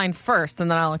the headline first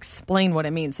and then I'll explain what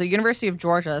it means. So University of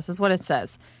Georgia, this is what it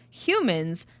says.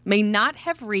 Humans may not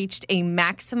have reached a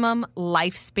maximum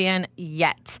lifespan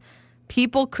yet.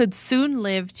 People could soon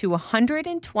live to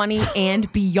 120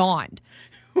 and beyond.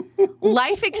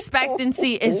 Life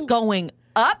expectancy is going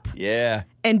up. Yeah.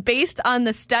 And based on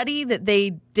the study that they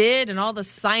did and all the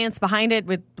science behind it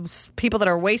with people that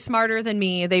are way smarter than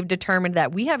me, they've determined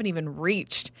that we haven't even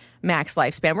reached max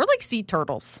lifespan. We're like sea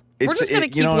turtles. We're just going to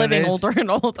keep living older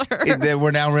and older. We're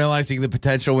now realizing the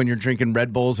potential when you're drinking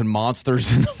Red Bulls and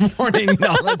Monsters in the morning and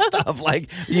all that stuff.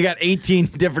 Like, you got 18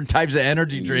 different types of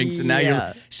energy drinks, and now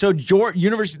you're... So,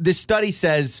 this study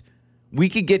says we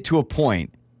could get to a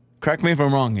point, correct me if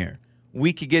I'm wrong here,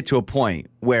 we could get to a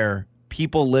point where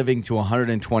people living to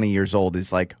 120 years old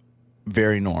is, like,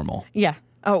 very normal. Yeah.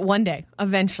 Oh, one day,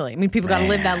 eventually. I mean, people got to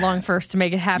live that long first to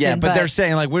make it happen. Yeah, but they're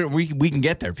saying, like, we can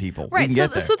get there, people. Right, we can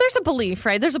get there. So there's a belief,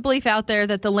 right? There's a belief out there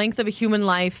that the length of a human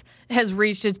life has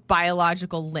reached its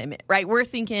biological limit, right? We're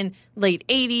thinking late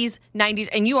 80s, 90s,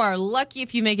 and you are lucky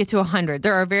if you make it to 100.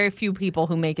 There are very few people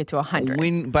who make it to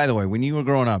 100. By the way, when you were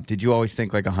growing up, did you always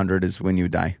think, like, 100 is when you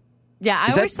would die? Yeah,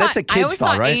 that's a kid's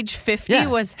thought, right? Age 50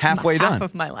 was halfway half done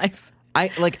of my life.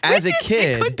 As a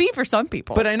kid, it could be for some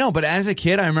people. But I know. But as a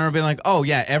kid, I remember being like, "Oh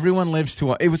yeah, everyone lives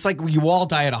to." It was like you all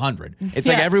die at 100. It's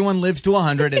like everyone lives to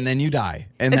 100, and then you die.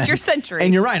 And it's your century.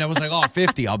 And you're right. I was like, "Oh,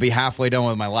 50. I'll be halfway done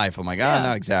with my life." I'm like,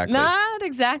 not exactly. Not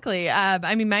exactly.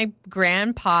 I mean, my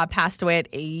grandpa passed away at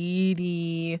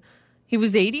 80. He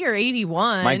was 80 or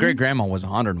 81. My great grandma was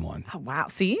 101. Oh wow!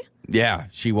 See? Yeah,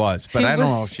 she was. But I don't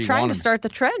know if she trying to start the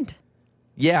trend.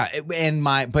 Yeah,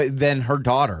 but then her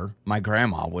daughter, my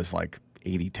grandma, was like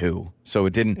 82. So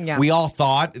it didn't, we all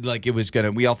thought like it was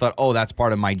we all thought, oh, that's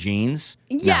part of my genes.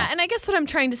 Yeah. No. And I guess what I'm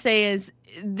trying to say is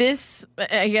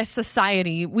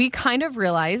society, we kind of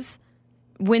realize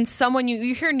when someone,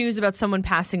 you hear news about someone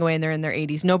passing away and they're in their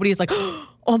 80s, nobody's like,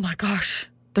 oh my gosh,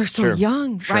 they're so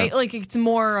young, right? Like it's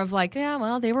more of like, yeah,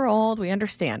 well, they were old. We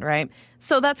understand, right?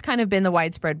 So that's kind of been the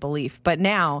widespread belief. But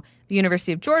now the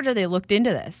University of Georgia, they looked into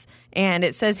this. And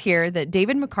it says here that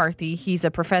David McCarthy, he's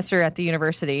a professor at the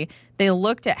university, they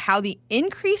looked at how the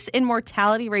increase in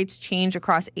mortality rates change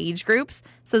across age groups.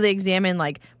 So they examine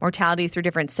like mortality through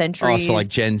different centuries. So like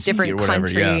Gen Z different or whatever,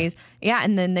 countries. Yeah,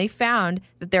 and then they found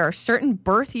that there are certain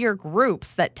birth year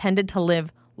groups that tended to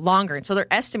live longer. And so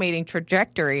they're estimating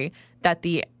trajectory that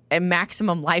the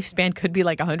maximum lifespan could be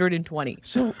like 120.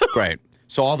 So great.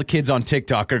 So all the kids on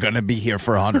TikTok are going to be here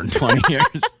for 120 years.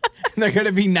 They're going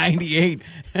to be 98.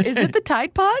 Is it the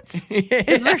Tide Pods?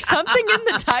 Is there something in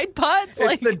the Tide Pods?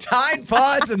 It's the Tide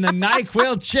Pods and the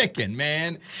NyQuil chicken,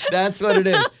 man. That's what it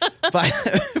is.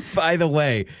 By the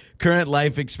way, current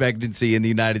life expectancy in the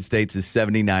United States is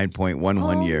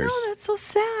 79.11 years. Oh, that's so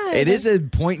sad. It is a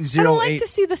 0.08. I don't like to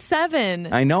see the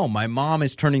 7. I know. My mom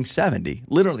is turning 70.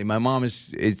 Literally, my mom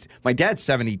is my dad's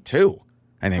 72.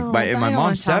 I think my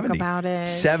mom's 70.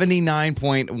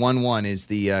 79.11 is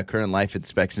the current life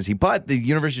expectancy. But the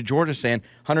University of Georgia is saying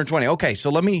 120. Okay,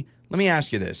 so let me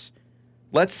ask you this.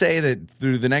 Let's say that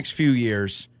through the next few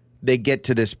years, they get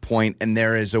to this point and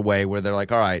there is a way where they're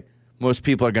like, all right, most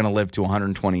people are going to live to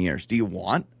 120 years. Do you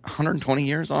want 120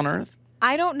 years on Earth?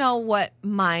 I don't know what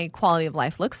my quality of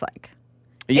life looks like.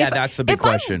 Yeah, that's the big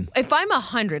question. If I'm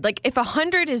 100, like if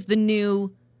 100 is the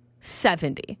new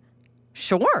 70,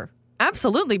 sure.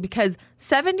 Absolutely, because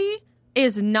 70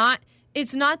 is not,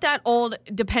 it's not that old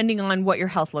depending on what your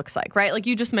health looks like, right? Like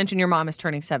you just mentioned your mom is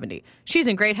turning 70. She's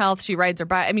in great health. She rides her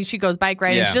bike. I mean, she goes bike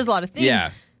riding. She does a lot of things.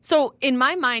 Yeah. So in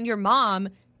my mind, your mom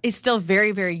is still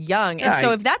very, very young. And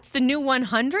so if that's the new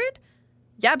 100,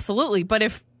 yeah, absolutely. But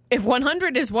if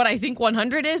 100 is what I think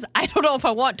 100 is, I don't know if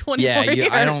I want 20 more years.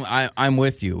 I'm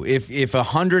with you. If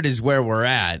 100 is where we're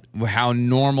at, how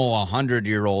normal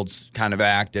 100-year-olds kind of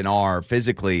act and are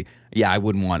physically, I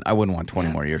wouldn't want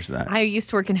 20 more years of that. I used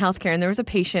to work in healthcare, and there was a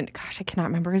patient. Gosh, I cannot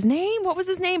remember his name. What was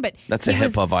his name? But that's a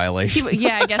HIPAA violation.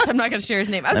 I guess I'm not going to share his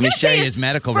name. Let me share his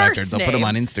medical records. I'll put them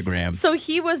on Instagram. So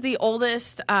he was the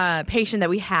oldest patient that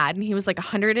we had, and he was like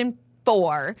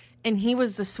 104, and he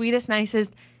was the sweetest,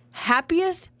 nicest,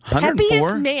 happiest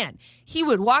man. He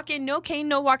would walk in, no cane,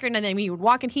 no walker, nothing. He would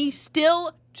walk in. He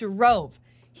still drove.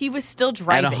 He was still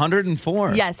driving. At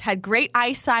 104? Yes, had great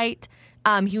eyesight.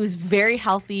 He was very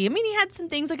healthy. I mean, he had some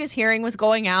things like his hearing was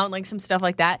going out and like some stuff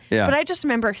like that. Yeah. But I just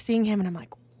remember seeing him and I'm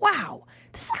like, wow,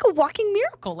 this is like a walking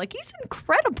miracle. Like, he's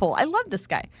incredible. I love this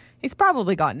guy. He's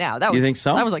probably gone now. You think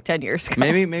so? That was like 10 years ago.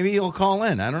 Maybe he'll call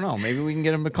in. I don't know. Maybe we can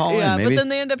get him to call in. Yeah, but then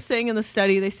they end up saying in the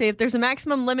study, they say if there's a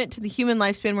maximum limit to the human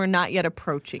lifespan, we're not yet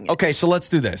approaching it. Okay, so let's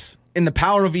do this. In the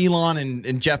power of Elon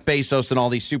and Jeff Bezos and all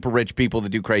these super rich people that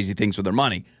do crazy things with their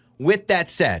money. With that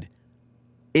said,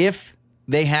 if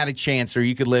they had a chance or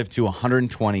you could live to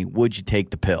 120, would you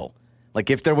take the pill? Like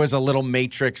if there was a little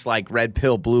matrix, like red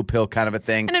pill, blue pill kind of a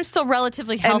thing. And I'm still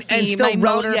relatively healthy. And still my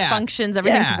motor functions,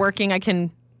 everything's working. I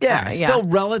can... still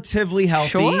relatively healthy.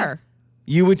 Sure.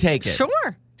 You would take it.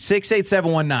 Sure.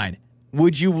 68719.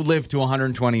 Would you live to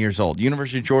 120 years old?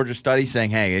 University of Georgia study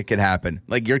saying, hey, it could happen.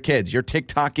 Like your kids, your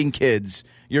TikToking kids,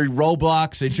 your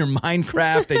Roblox and your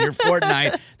Minecraft and your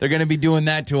Fortnite, they're going to be doing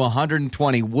that to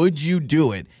 120. Would you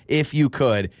do it if you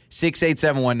could?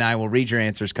 68719. We'll read your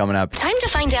answers coming up. Time to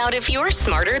find out if you're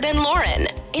smarter than Lauren.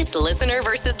 It's Listener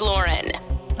versus Lauren.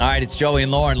 All right, it's Joey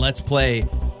and Lauren. Let's play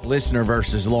Listener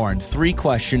versus Lauren. 3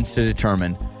 questions to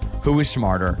determine who is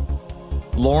smarter,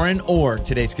 Lauren or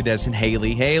today's contestant,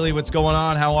 Haley. Haley, what's going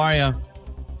on? How are you?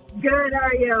 Good, how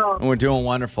are you? We're doing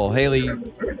wonderful. Haley,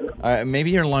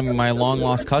 maybe you're my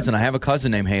long-lost cousin. I have a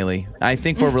cousin named Haley. I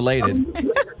think we're related.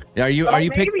 Are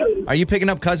you picking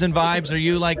up cousin vibes? Are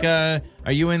you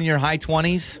are you in your high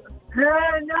 20s? No.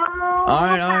 All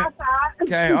right.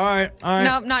 Okay, all right.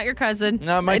 Nope, not your cousin.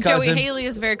 Not my cousin. Joey Haley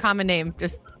is a very common name.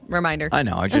 Just reminder. I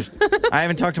know. I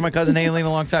haven't talked to my cousin Haley in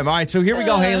a long time. All right, so here we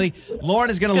go, Haley. Lauren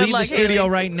is going to leave the studio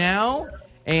right now,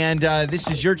 and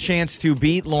this is your chance to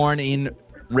beat Lauren in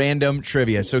random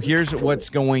trivia. So here's what's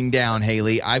going down,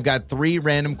 Haley. I've got 3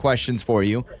 random questions for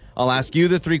you. I'll ask you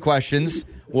the 3 questions.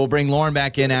 We'll bring Lauren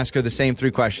back in, ask her the same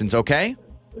 3 questions, okay?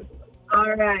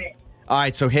 All right. All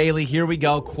right, so Haley, here we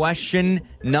go. Question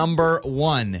number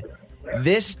 1.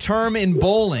 This term in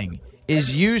bowling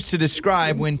is used to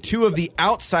describe when 2 of the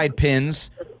outside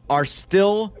pins are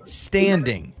still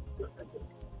standing.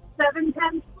 7-10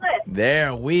 split.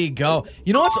 There we go.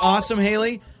 You know what's awesome,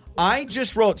 Haley? I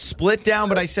just wrote split down,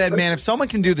 but I said, man, if someone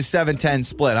can do the 7-10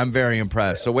 split, I'm very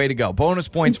impressed. So way to go. Bonus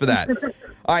points for that.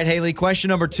 All right, Haley, question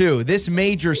number 2. This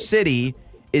major city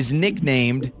is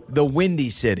nicknamed the Windy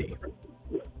City.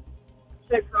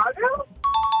 Chicago?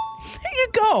 There you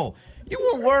go.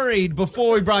 You were worried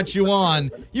before we brought you on.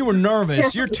 You were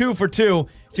nervous. You're 2 for 2.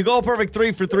 To go perfect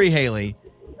 3 for 3, Haley.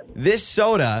 This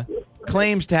soda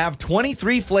claims to have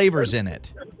 23 flavors in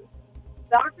it.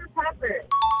 Dr. Pepper.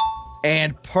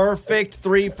 And perfect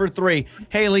 3 for 3.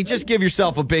 Haley, just give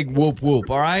yourself a big whoop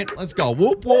whoop, all right? Let's go.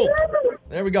 Whoop whoop.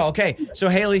 There we go. Okay, so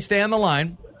Haley, stay on the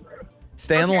line.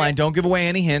 Stay on the line. Don't give away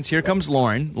any hints. Here comes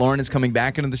Lauren. Lauren is coming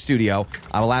back into the studio.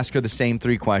 I will ask her the same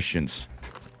 3 questions.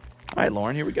 All right,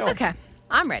 Lauren, here we go. Okay,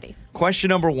 I'm ready. Question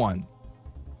number 1.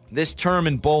 This term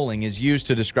in bowling is used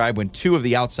to describe when 2 of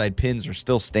the outside pins are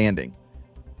still standing.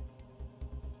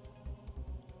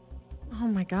 Oh,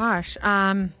 my gosh.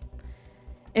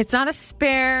 It's not a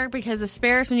spare because a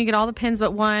spare is when you get all the pins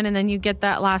but 1, and then you get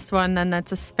that last one, then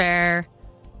that's a spare.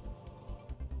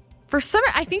 For some,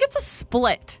 I think it's a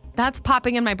split. That's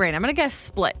popping in my brain. I'm going to guess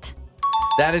split.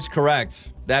 That is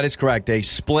correct. That is correct. A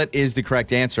split is the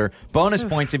correct answer. Bonus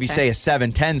points if you say a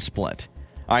 7-10 split.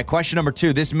 All right, question number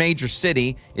 2. This major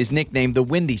city is nicknamed the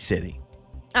Windy City.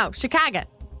 Oh, Chicago.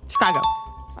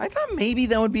 I thought maybe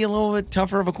that would be a little bit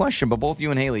tougher of a question, but both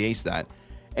you and Haley aced that.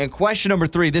 And question number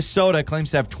 3. This soda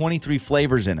claims to have 23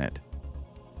 flavors in it.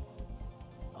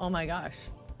 Oh, my gosh.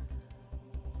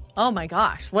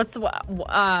 What's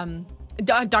the...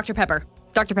 Dr. Pepper.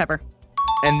 Dr. Pepper.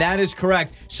 And that is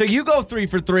correct. So you go 3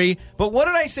 for 3. But what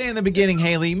did I say in the beginning,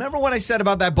 Haley? Remember what I said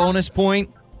about that bonus point?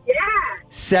 Yeah.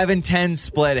 7-10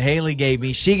 split Haley gave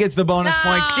me. She gets the bonus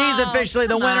point. She's officially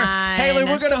the winner. Haley,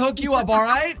 we're going to hook you up, all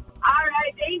right? All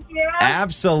right, thank you.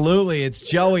 Absolutely. It's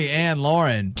Joey and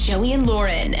Lauren. Joey and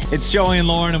Lauren. It's Joey and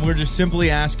Lauren, and we're just simply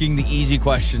asking the easy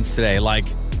questions today, like,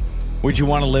 would you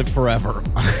want to live forever?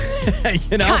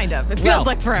 Kind of. It feels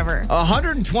like forever.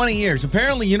 120 years.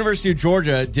 Apparently, University of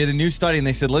Georgia did a new study, and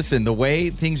they said, listen, the way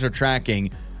things are tracking,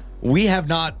 we have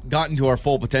not gotten to our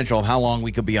full potential of how long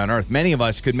we could be on Earth. Many of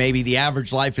us could maybe, the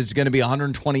average life is going to be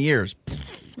 120 years.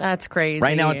 That's crazy.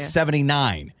 Right now, it's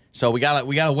 79. So we got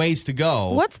a ways to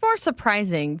go. What's more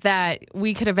surprising, that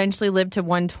we could eventually live to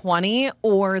 120,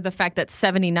 or the fact that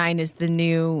 79 is the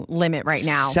new limit right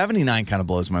now? 79 kind of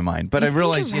blows my mind. But I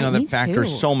realize, that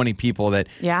factors so many people that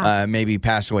maybe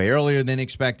pass away earlier than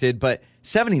expected. But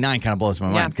 79 kind of blows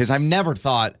my mind because I've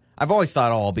always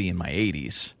thought, I'll be in my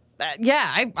 80s.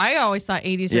 I always thought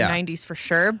 80s or 90s for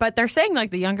sure. But they're saying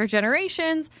like the younger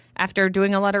generations, after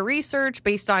doing a lot of research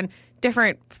based on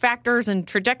different factors and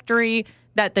trajectory,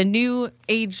 that the new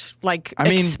age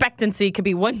expectancy could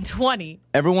be 120.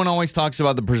 Everyone always talks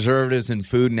about the preservatives in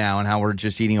food now and how we're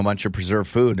just eating a bunch of preserved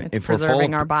food. It's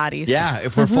preserving our bodies. Yeah,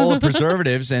 if we're full of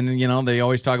preservatives, and they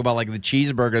always talk about like the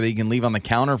cheeseburger that you can leave on the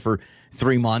counter for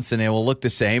 3 months and it will look the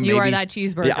same. You are that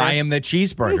cheeseburger. Yeah, I am the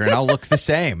cheeseburger, and I'll look the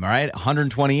same, all right?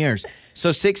 120 years.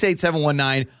 So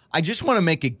 68719, I just want to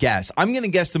make a guess. I'm going to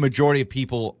guess the majority of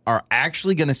people are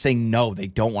actually going to say no, they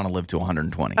don't want to live to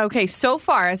 120. Okay, so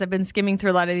far, as I've been skimming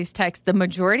through a lot of these texts, the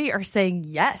majority are saying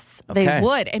yes, they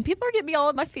would. And people are getting me all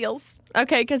in my feels,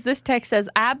 okay? Because this text says,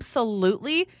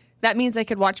 absolutely. That means I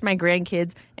could watch my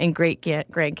grandkids and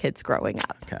great-grandkids growing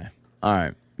up. Okay, all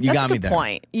right. You got me there. That's a good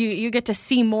point. You get to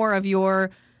see more of your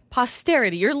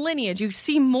posterity, your lineage. You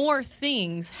see more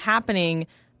things happening.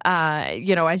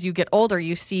 As you get older,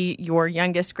 you see your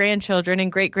youngest grandchildren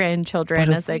and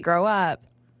great-grandchildren as they grow up.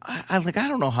 I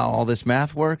don't know how all this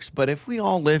math works, but if we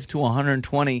all live to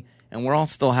 120 and we're all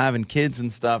still having kids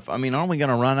and stuff, I mean, aren't we going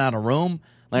to run out of room?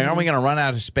 Like, aren't we going to run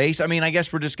out of space? I mean, I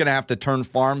guess we're just going to have to turn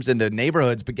farms into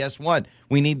neighborhoods, but guess what?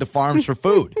 We need the farms for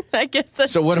food. I guess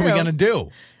that's So what true. are we going to do?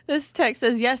 This text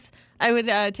says, yes, I would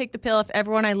take the pill if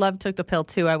everyone I love took the pill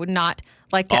too. I would not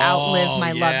like to outlive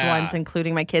my loved ones,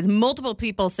 including my kids. Multiple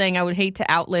people saying I would hate to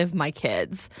outlive my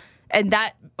kids. And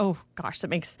that,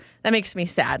 that makes me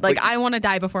sad. Like, I want to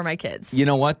die before my kids. You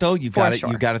know what, though? You've got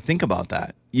to think about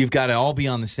that. You've got to all be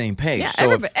on the same page. Yeah,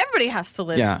 so everybody has to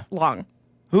live long.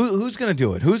 Who's going to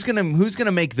do it? Who's going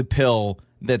to make the pill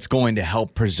that's going to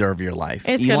help preserve your life?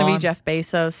 It's going to be Jeff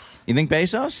Bezos. You think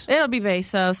Bezos? It'll be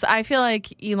Bezos. I feel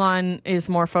like Elon is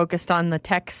more focused on the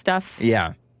tech stuff.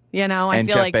 Yeah. I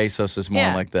feel Jeff Bezos is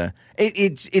more like the...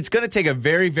 It's going to take a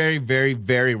very, very, very,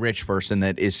 very rich person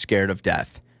that is scared of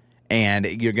death. And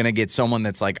you're going to get someone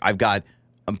that's like, I've got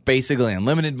basically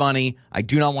unlimited money. I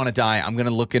do not want to die. I'm going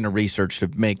to look into research to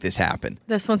make this happen.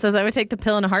 This one says, I would take the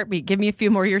pill in a heartbeat. Give me a few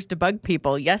more years to bug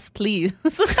people. Yes, please.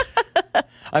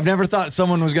 I've never thought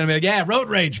someone was going to be like, road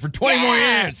rage for 20 more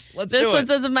years. Let's do it. This one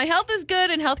says, if my health is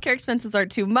good and healthcare expenses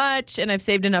aren't too much and I've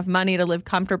saved enough money to live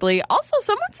comfortably. Also,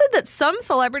 someone said that some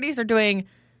celebrities are doing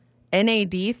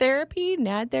NAD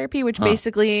therapy, which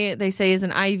basically they say is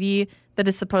an IV that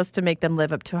is supposed to make them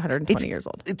live up to 120 years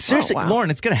old. Seriously, Lauren,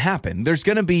 it's going to happen. There's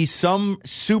going to be some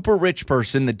super rich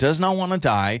person that does not want to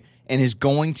die and is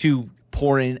going to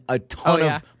pour in a ton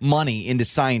of money into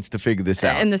science to figure this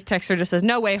out. And this texter just says,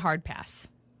 no way, hard pass.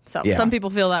 So some people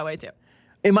feel that way too.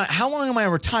 How long am I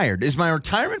retired? Is my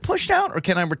retirement pushed out, or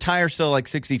can I retire still like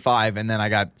 65 and then I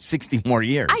got 60 more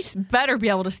years? I better be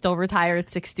able to still retire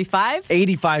at 65.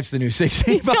 85's the new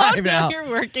 65 now. You're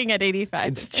working at 85.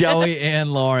 It's Joey and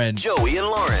Lauren. Joey and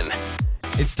Lauren.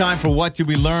 It's time for What Did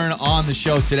We Learn on the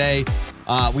show today.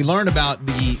 We learned about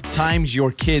the times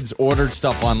your kids ordered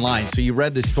stuff online. So you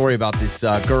read this story about this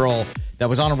girl that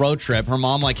was on a road trip. Her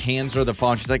mom hands her the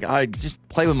phone. She's like, just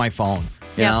play with my phone.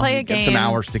 Play a game. Get some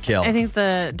hours to kill. I think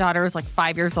the daughter was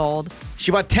 5 years old.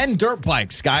 She bought 10 dirt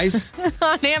bikes, guys.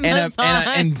 On Amazon.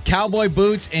 And cowboy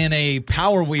boots and a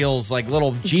Power Wheels,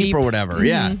 little Jeep or whatever. Mm-hmm.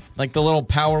 Yeah, like the little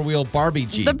Power Wheel Barbie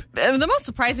Jeep. The most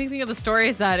surprising thing of the story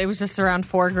is that it was just around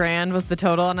 $4,000 was the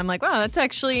total. And I'm like, wow, that's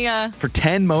actually... for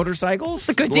 10 motorcycles?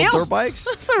 That's a good deal. Dirt bikes?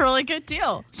 That's a really good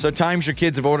deal. So times your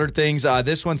kids have ordered things.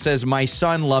 This one says, my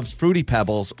son loves Fruity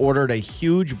Pebbles. Ordered a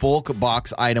huge bulk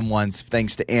box item once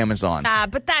thanks to Amazon.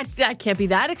 But that can't be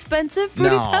that expensive,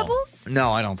 Fruity Pebbles?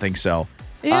 No, I don't think so.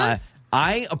 Yeah.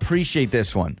 I appreciate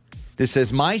this one. This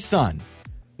says, my son,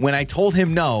 when I told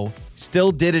him no,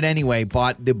 still did it anyway,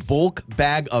 bought the bulk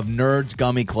bag of Nerds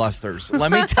gummy clusters.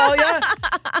 Let me tell you,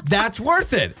 that's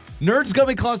worth it. Nerds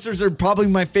gummy clusters are probably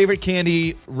my favorite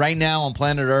candy right now on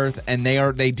planet Earth, and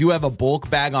they do have a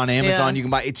bulk bag on Amazon. You can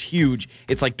buy. It's huge.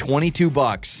 It's like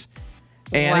 $22.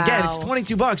 And again, it's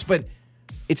 $22, but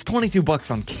it's $22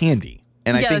 on candy.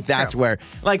 And I think that's where,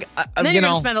 like, and then you're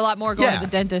going to spend a lot more going to the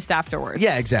dentist afterwards.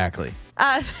 Yeah, exactly.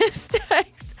 This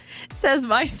text says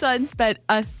my son spent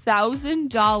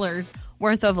 $1,000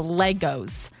 worth of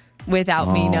Legos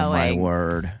without me knowing. Oh, my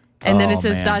word. And then it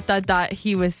says ...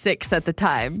 He was 6 at the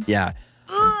time. Yeah.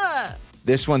 Ugh.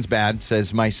 This one's bad. It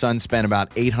says my son spent about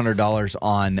 $800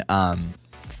 on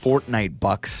Fortnite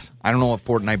bucks. I don't know what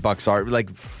Fortnite bucks are.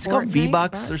 Like, it's called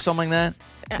V-Bucks or something like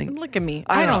that. Look at me.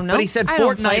 I don't know. But he said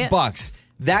Fortnite bucks. bucks.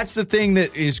 That's the thing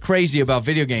that is crazy about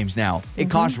video games now. It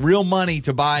costs real money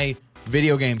to buy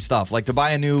video game stuff. Like to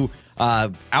buy a new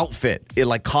outfit, it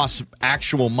like costs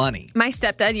actual money. My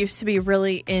stepdad used to be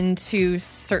really into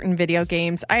certain video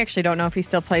games. I actually don't know if he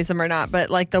still plays them or not, but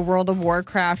like the World of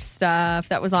Warcraft stuff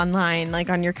that was online, like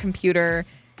on your computer.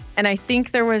 And I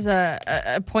think there was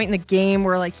a point in the game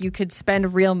where like you could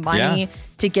spend real money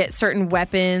to get certain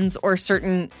weapons or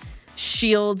certain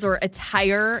shields or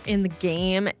attire in the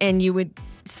game, and you would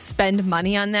spend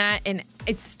money on that. And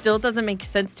it still doesn't make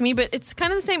sense to me, but it's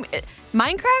kind of the same.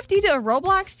 Minecraft, do you do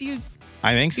Roblox? Do you?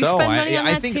 I think so. Spend money on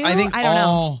that too? I think I don't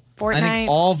know. Fortnite. I think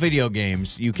all video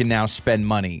games you can now spend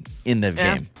money in the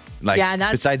game. Like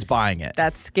besides buying it.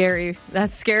 That's scary.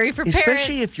 That's scary for parents.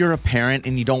 Especially if you're a parent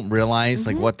and you don't realize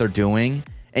like what they're doing.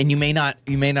 And you may not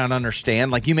understand.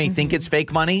 Like, you may think it's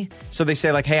fake money. So they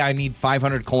say, like, hey, I need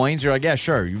 500 coins. You're like, yeah,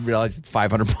 sure. You realize it's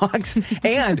 $500.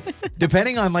 And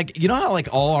depending on, like, you know how, like,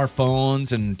 all our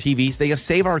phones and TVs, they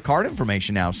save our card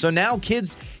information now. So now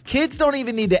kids don't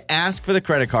even need to ask for the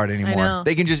credit card anymore. I know.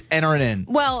 They can just enter it in.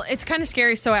 Well, it's kind of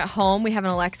scary. So at home, we have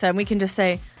an Alexa, and we can just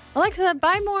say, Alexa,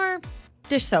 buy more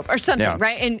dish soap or something,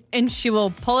 right? And she will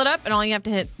pull it up, and all you have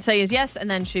to say is yes,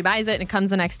 and then she buys it, and it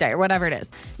comes the next day or whatever it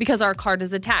is because our card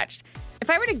is attached. If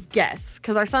I were to guess,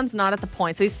 because our son's not at the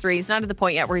point, so he's 3, he's not at the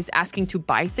point yet where he's asking to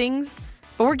buy things,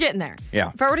 but we're getting there.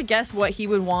 Yeah. If I were to guess what he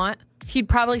would want, he'd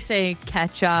probably say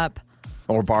ketchup.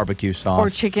 Or barbecue sauce. Or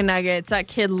chicken nuggets. That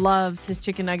kid loves his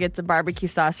chicken nuggets and barbecue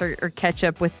sauce or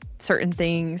ketchup with certain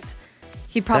things.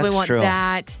 He'd probably want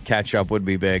that. Ketchup would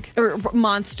be big. Or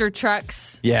monster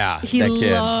trucks. Yeah, he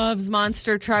loves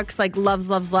monster trucks, like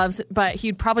loves. But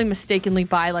he'd probably mistakenly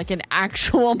buy like an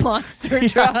actual monster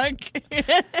truck.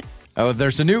 Oh,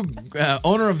 there's a new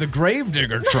owner of the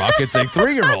Gravedigger truck. It's a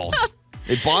 3-year-old.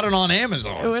 They bought it on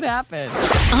Amazon. It would happen.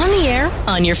 On the air,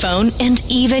 on your phone, and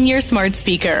even your smart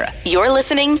speaker. You're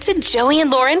listening to Joey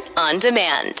and Lauren On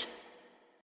Demand.